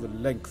scar the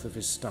length of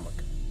his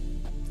stomach.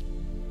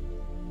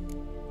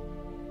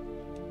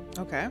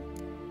 Okay.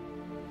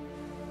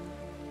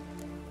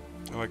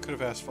 Oh, I could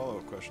have asked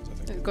follow-up questions, I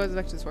think. It goes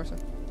back to his torso.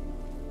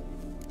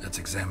 Let's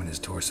examine his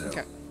torso.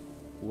 Okay.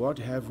 What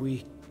have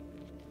we?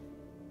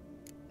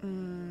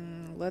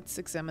 Let's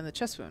examine the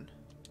chest wound.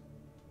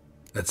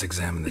 Let's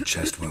examine the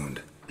chest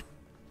wound.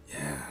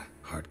 Yeah,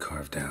 heart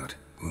carved out,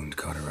 wound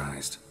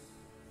cauterized.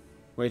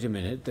 Wait a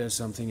minute, there's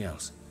something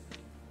else.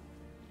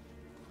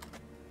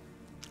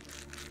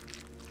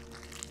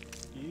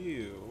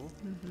 You.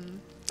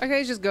 Okay,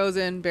 he just goes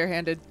in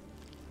barehanded.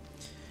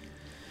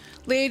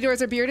 Lady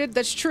doors are bearded.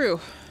 That's true,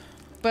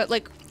 but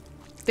like,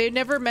 they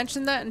never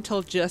mentioned that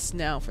until just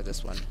now for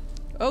this one.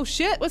 Oh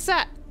shit! What's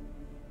that?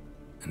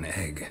 An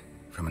egg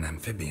from an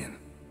amphibian.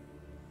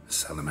 A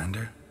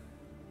salamander?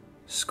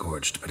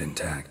 Scorched but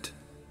intact.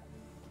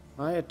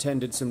 I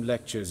attended some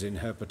lectures in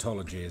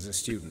herpetology as a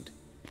student.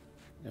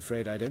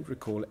 Afraid I don't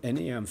recall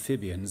any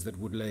amphibians that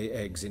would lay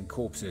eggs in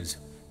corpses.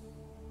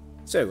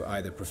 So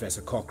either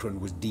Professor Cochrane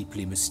was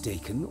deeply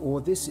mistaken,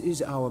 or this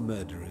is our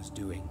murderer's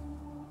doing.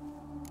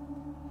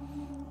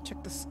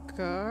 Check the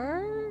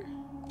scar.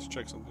 Let's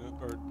check something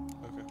out. Or,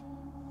 okay.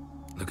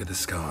 Look at the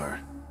scar.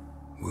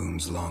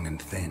 Wounds long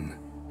and thin.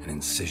 An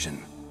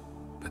incision.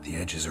 But the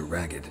edges are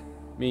ragged.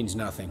 Means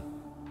nothing.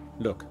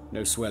 Look,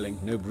 no swelling,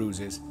 no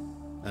bruises.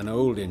 An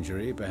old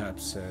injury,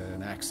 perhaps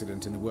an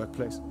accident in the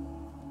workplace.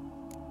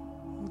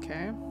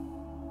 Okay.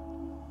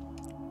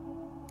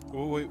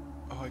 Oh, wait.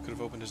 Oh, I could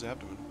have opened his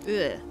abdomen.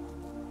 Ugh.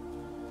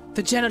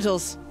 The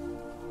genitals.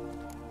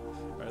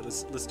 Alright,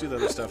 let's do the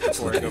other stuff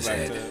before I go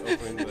back to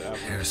opening the abdomen.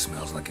 Hair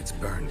smells like it's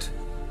burnt.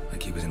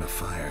 Like he was in a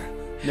fire.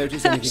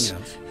 Notice anything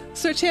else?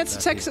 So chance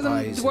to check the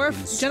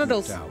dwarf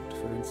genitals. Out,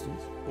 for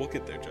instance. We'll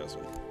get there,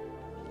 Jasmine.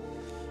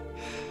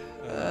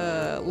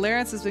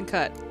 Larynx has been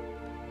cut.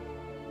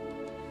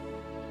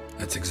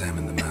 Let's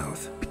examine the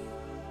mouth.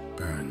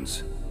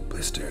 Burns.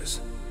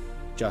 Blisters.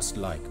 Just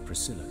like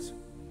Priscilla's.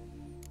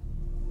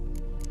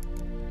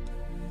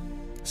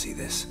 See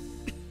this?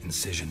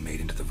 Incision made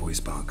into the voice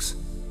box.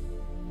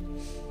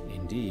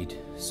 Indeed.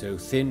 So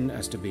thin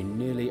as to be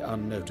nearly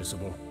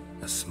unnoticeable.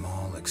 A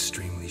small,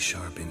 extremely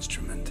sharp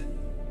instrument.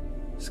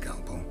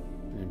 Scalpel.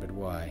 But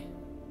why?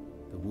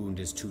 The wound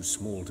is too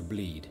small to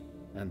bleed,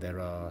 and there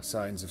are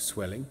signs of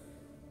swelling.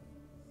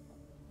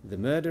 The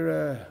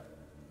murderer...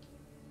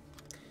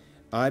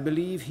 I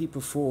believe he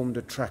performed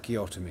a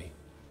tracheotomy,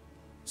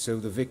 so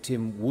the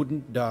victim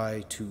wouldn't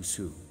die too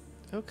soon.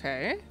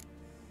 Okay.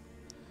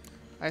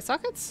 Eye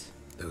sockets?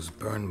 Those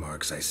burn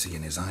marks I see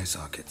in his eye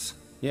sockets.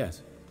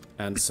 Yes,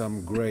 and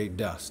some grey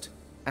dust.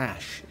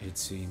 Ash, it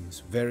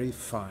seems. Very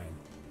fine.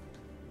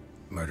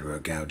 Murderer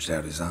gouged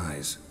out his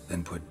eyes,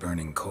 then put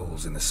burning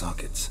coals in the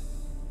sockets.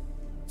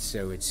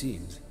 So it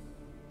seems.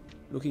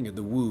 Looking at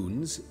the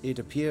wounds, it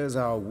appears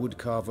our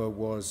woodcarver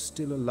was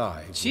still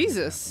alive.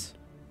 Jesus!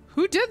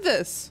 Who did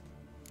this?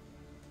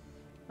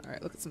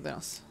 Alright, look at something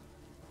else.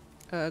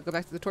 Go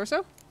back to the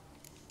torso.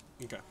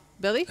 Okay.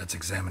 Belly? Let's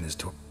examine his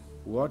torso.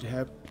 What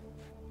happened?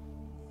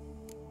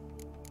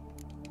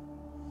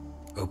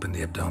 Open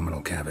the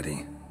abdominal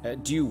cavity.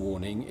 Due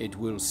warning, it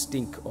will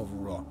stink of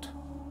rot.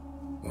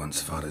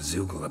 Once fought a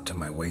Zoogle up to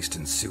my waist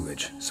in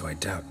sewage, so I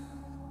doubt...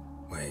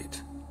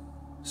 Wait.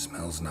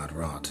 Smells not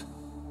rot.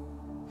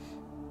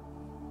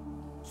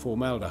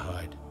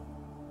 Formaldehyde.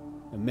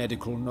 A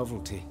medical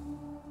novelty.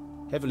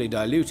 Heavily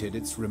diluted,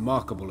 it's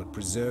remarkable at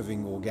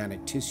preserving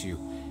organic tissue.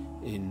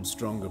 In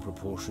stronger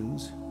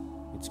proportions,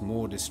 it's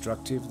more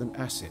destructive than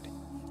acid.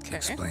 Okay.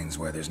 Explains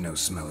why there's no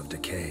smell of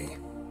decay,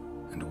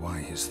 and why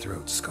his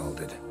throat's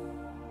scalded.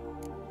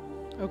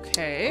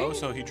 Okay. Oh,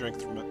 so he drank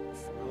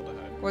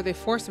formaldehyde. Or they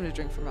forced him to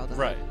drink formaldehyde.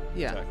 Right.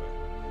 Yeah. Exactly.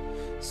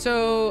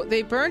 So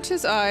they burnt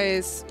his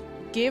eyes,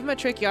 gave him a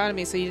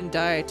tracheotomy so he didn't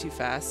die too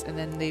fast, and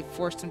then they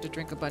forced him to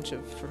drink a bunch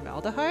of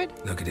formaldehyde?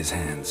 Look at his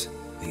hands.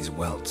 These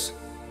welts.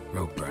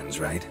 Rope burns,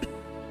 right?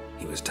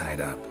 He was tied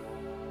up.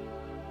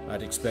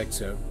 I'd expect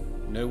so.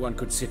 No one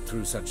could sit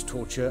through such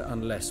torture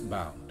unless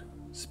bound.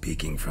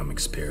 Speaking from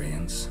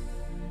experience?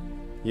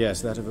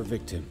 Yes, that of a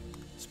victim.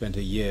 Spent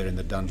a year in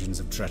the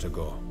dungeons of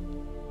Tretogor.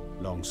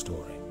 Long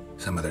story.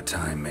 Some other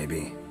time,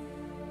 maybe.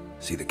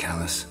 See the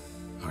callus?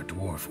 Our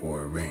dwarf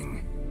wore a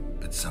ring,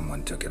 but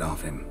someone took it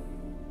off him.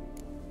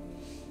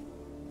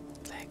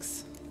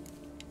 Legs.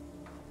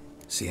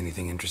 See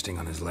anything interesting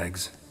on his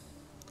legs?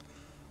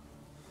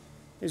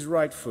 His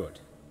right foot.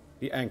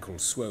 The ankle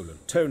swollen.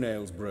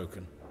 Toenails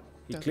broken.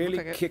 He Doesn't clearly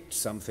look like it. kicked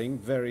something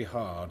very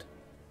hard.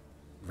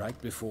 Right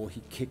before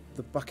he kicked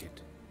the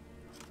bucket.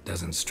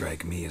 Doesn't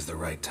strike me as the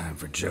right time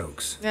for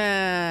jokes.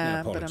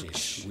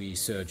 Apologies. We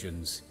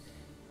surgeons,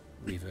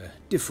 we've a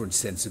different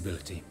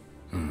sensibility.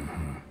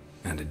 Mm-hmm.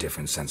 And a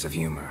different sense of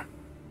humor.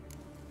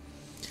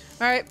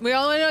 Alright, we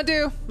all know what to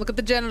do. Look at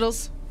the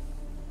genitals.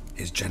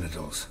 His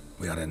genitals.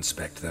 We ought to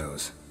inspect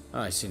those.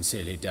 I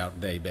sincerely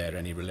doubt they bear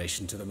any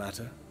relation to the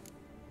matter.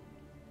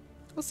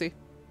 We'll see.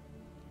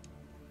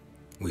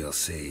 We'll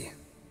see.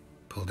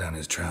 Pull down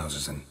his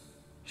trousers and...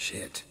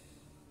 shit.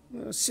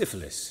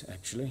 Syphilis,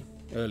 actually.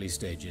 Early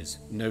stages.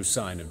 No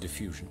sign of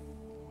diffusion.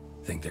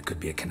 Think there could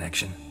be a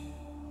connection?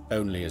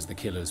 only as the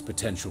killer's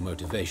potential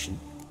motivation.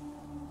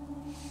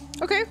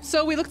 Okay,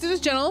 so we looked at his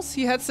genitals.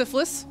 He had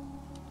syphilis.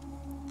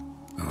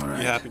 All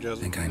right. You happy, Joseph?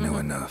 I think I know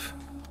enough.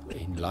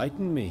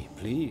 Enlighten me,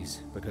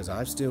 please, because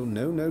I've still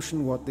no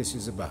notion what this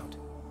is about.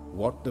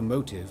 What the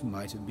motive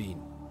might have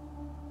been.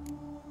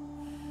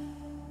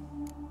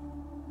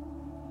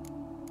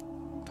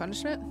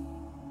 Punishment?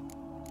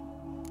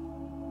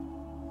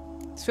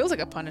 This feels like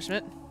a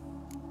punishment.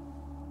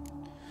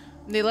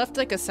 And they left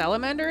like a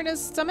salamander in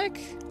his stomach?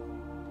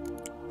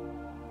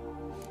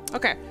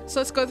 Okay, so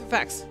let's go through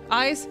facts.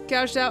 Eyes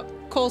gouged out,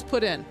 coals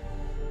put in.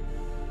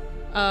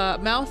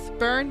 Mouth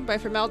burned by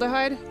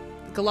formaldehyde,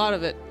 like a lot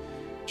of it.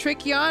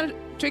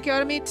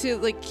 Tracheotomy to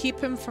like keep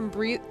him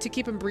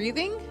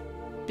breathing,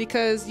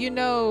 because you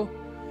know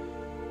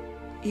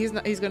he's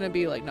gonna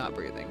be like not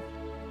breathing.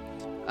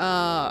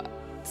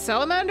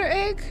 Salamander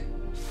egg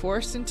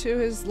forced into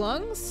his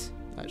lungs.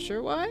 Not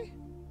sure why.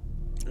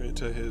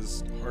 Into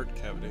his heart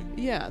cavity.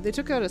 Yeah, they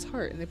took out his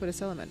heart and they put a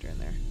salamander in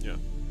there. Yeah.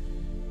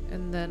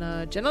 And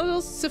then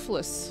genital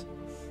syphilis.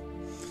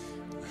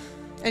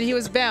 And he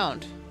was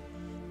bound.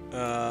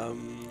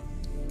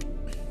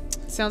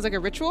 Sounds like a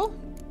ritual?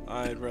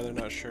 I'd rather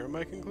not share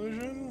my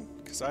conclusion,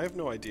 because I have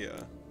no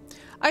idea.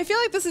 I feel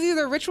like this is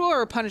either a ritual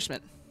or a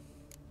punishment.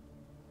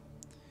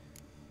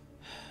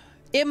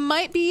 It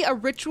might be a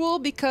ritual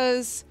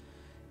because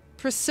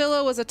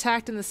Priscilla was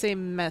attacked in the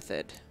same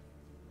method.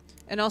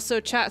 And also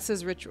chat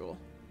says ritual.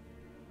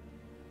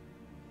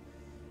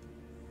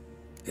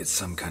 It's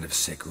some kind of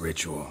sick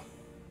ritual.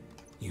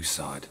 You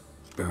saw it.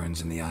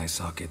 Burns in the eye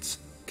sockets,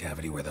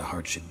 cavity where the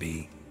heart should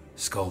be,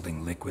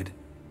 scalding liquid,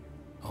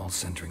 all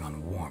centering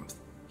on warmth,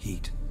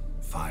 heat,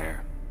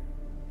 fire.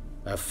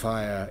 A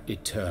fire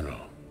eternal.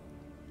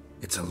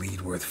 It's a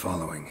lead worth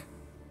following.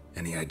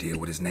 Any idea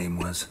what his name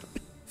was?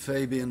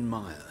 Fabian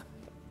Meyer.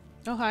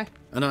 Oh, hi.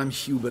 And I'm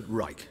Hubert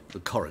Reich, the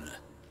coroner.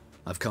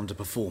 I've come to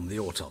perform the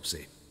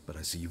autopsy, but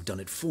I see you've done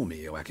it for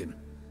me, Joachim.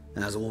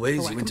 As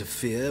always, you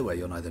interfere where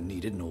you're neither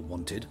needed nor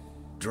wanted.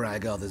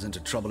 Drag others into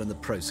trouble in the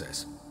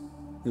process.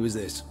 Who is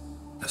this?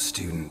 A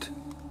student.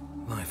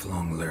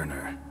 Lifelong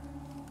learner.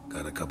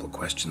 Got a couple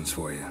questions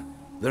for you.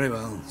 Very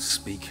well,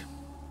 speak.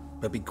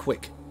 But be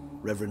quick.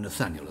 Reverend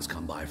Nathaniel has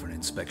come by for an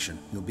inspection.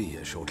 He'll be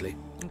here shortly.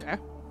 Okay.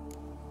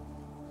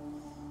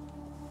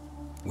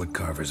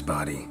 Woodcarver's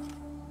body.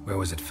 Where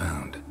was it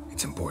found?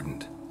 It's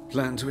important.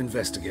 Plan to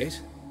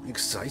investigate?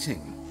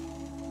 Exciting.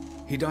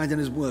 He died in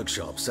his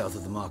workshop south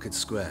of the market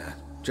square,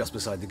 just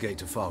beside the gate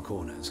to Far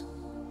Corners.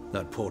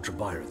 That poor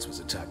Trebirans was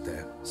attacked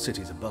there.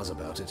 City's abuzz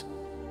about it.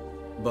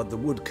 But the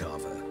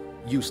woodcarver,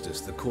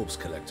 Eustace the corpse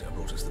collector,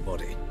 brought us the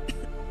body.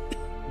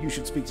 You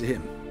should speak to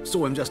him.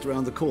 Saw him just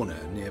around the corner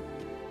near...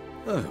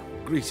 Oh,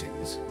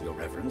 greetings, your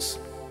reverence.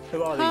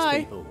 Who are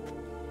these people?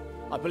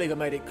 I believe I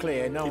made it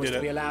clear no one's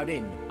to be allowed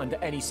in under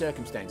any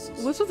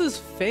circumstances. What's with his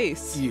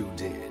face? You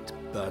did,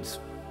 but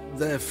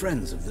they're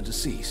friends of the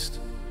deceased.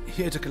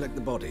 Here to collect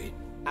the body.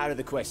 Out of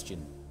the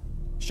question.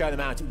 Show them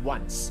out at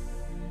once.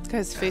 This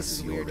guy's face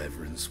is your weird.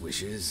 reverence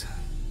wishes.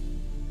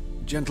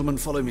 Gentlemen,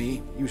 follow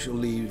me. You shall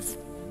leave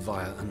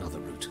via another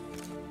route.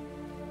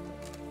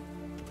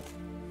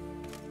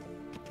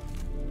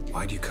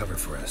 Why'd you cover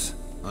for us?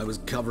 I was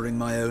covering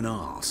my own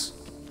arse.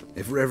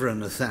 If Reverend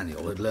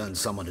Nathaniel had learned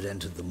someone had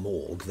entered the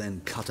morgue,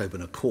 then cut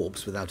open a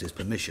corpse without his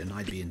permission,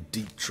 I'd be in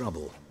deep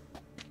trouble.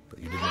 But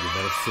you didn't give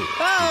that a thought.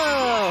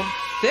 Oh,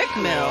 thick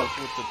milk.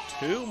 With the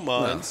 2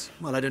 months.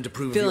 Well, I don't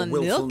approve of your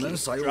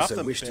willfulness. I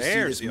also wish to see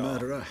this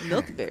murderer hanged.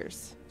 Milk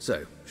bears.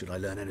 So, should I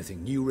learn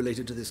anything new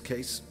related to this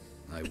case,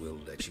 I will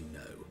let you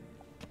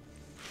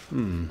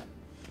know.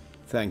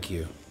 Thank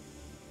you.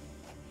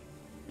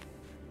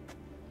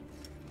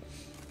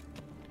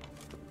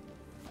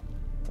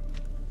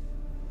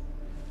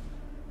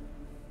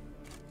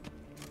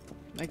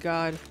 My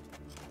God.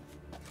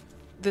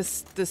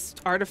 This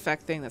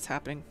artifact thing that's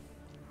happening.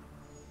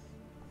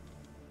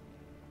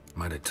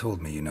 Might have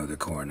told me you know the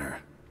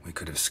coroner. We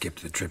could have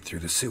skipped the trip through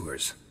the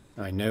sewers.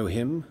 I know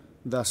him,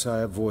 thus I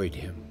avoid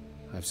him.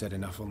 I've said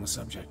enough on the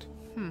subject.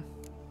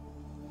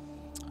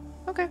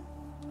 Okay.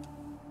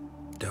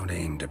 Don't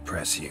aim to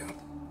press you.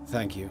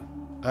 Thank you.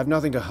 I've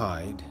nothing to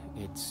hide.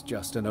 It's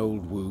just an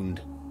old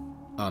wound,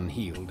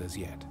 unhealed as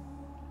yet.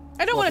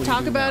 I don't want to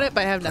talk about it,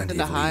 but I have nothing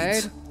to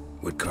hide.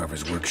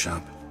 Woodcarver's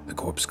workshop, the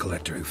corpse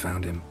collector who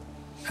found him,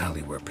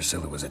 alley where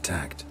Priscilla was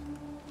attacked.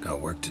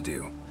 Got work to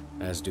do.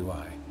 As do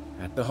I.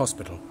 At the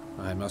hospital.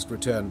 I must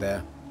return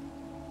there.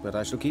 But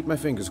I shall keep my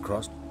fingers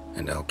crossed.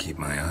 And I'll keep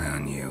my eye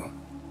on you.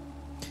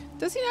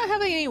 Does he not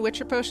have like, any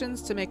Witcher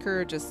potions to make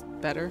her just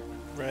better?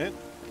 Right?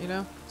 You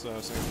know? So I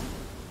was saying.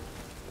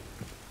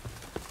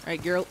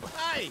 Alright, Geralt.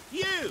 Hey,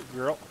 you!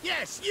 Girl.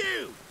 Yes,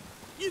 you!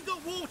 You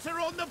got water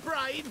on the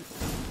brain?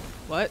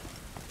 What?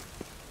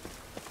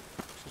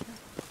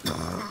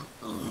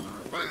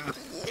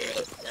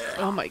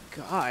 Oh my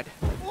God.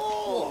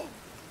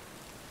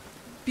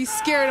 Be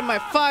scared of my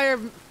fire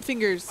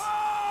fingers.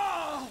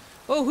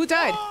 Oh, who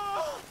died?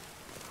 Oh,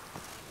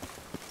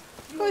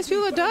 these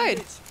people have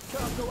died.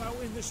 can't go out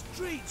in the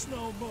streets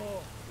no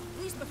more.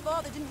 At least my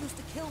father didn't used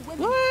to kill women.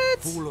 What?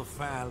 Fall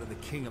afoul of the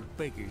king of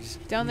beggars.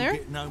 Down You there?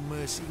 get no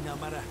mercy no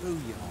matter who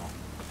you are.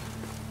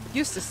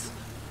 Eustace.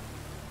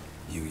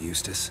 You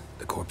Eustace,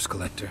 the corpse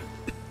collector?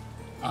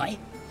 Aye?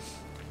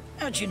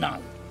 How'd you know?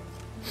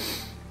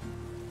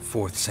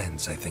 Fourth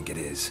sense, I think it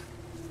is.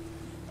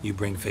 You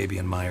bring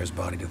Fabian Meyer's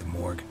body to the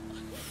morgue?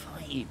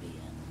 Fabian.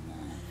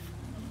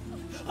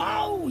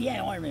 Oh,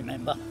 yeah, I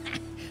remember.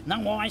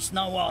 No eyes,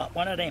 no heart,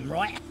 one of them,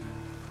 right?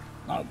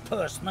 No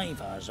purse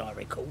neither, as I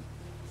recall.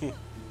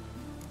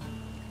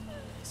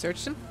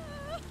 Searched him?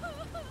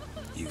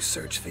 You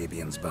search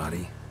Fabian's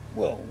body?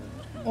 Well,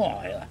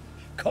 I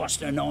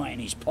cast an eye in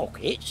his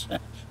pockets,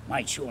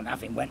 made sure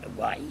nothing went to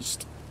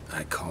waste.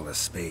 I call a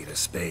spade a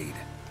spade.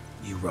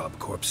 You rob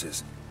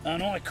corpses.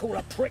 And I call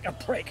a prick a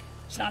prick.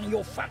 It's none of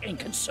your fucking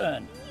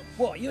concern.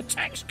 What, you a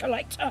tax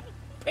collector?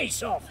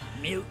 Piss off,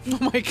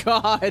 mutant. Oh my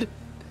god.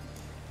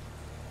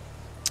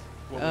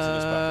 What was in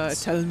his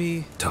pockets? Tell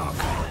me. Talk.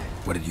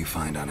 What did you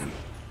find on him?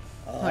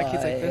 Like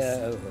he's like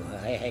this.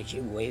 As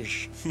you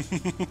wish.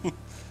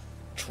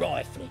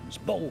 Triflings,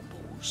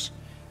 baubles,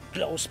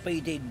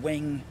 gloss-beaded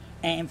ring,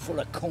 handful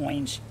of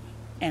coins,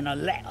 and a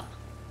letter.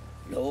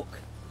 Look,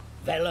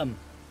 vellum,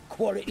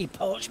 quality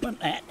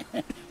parchment that.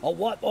 I'll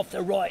wipe off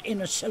the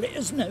writing and sell it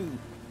as new.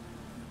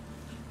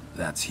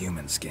 That's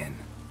human skin.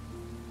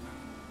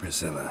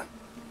 Priscilla.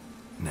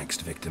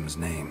 Next victim's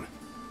name.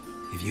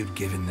 If you'd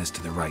given this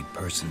to the right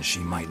person, she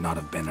might not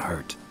have been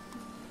hurt.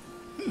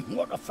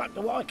 What the fuck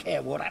do I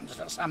care what happens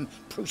to some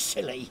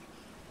Priscilla?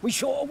 We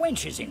short of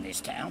wenches in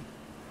this town.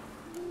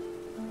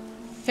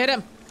 Hit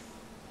him.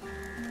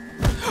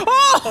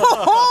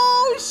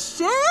 Oh,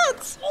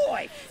 shit!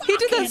 Oi, He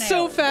did that fucking so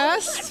hell,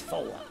 fast.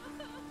 What was that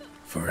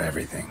For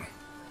everything.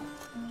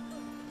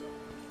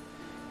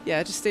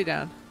 Yeah, just stay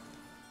down.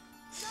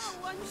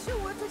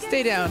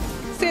 Stay down.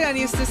 Stay down,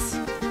 Eustace.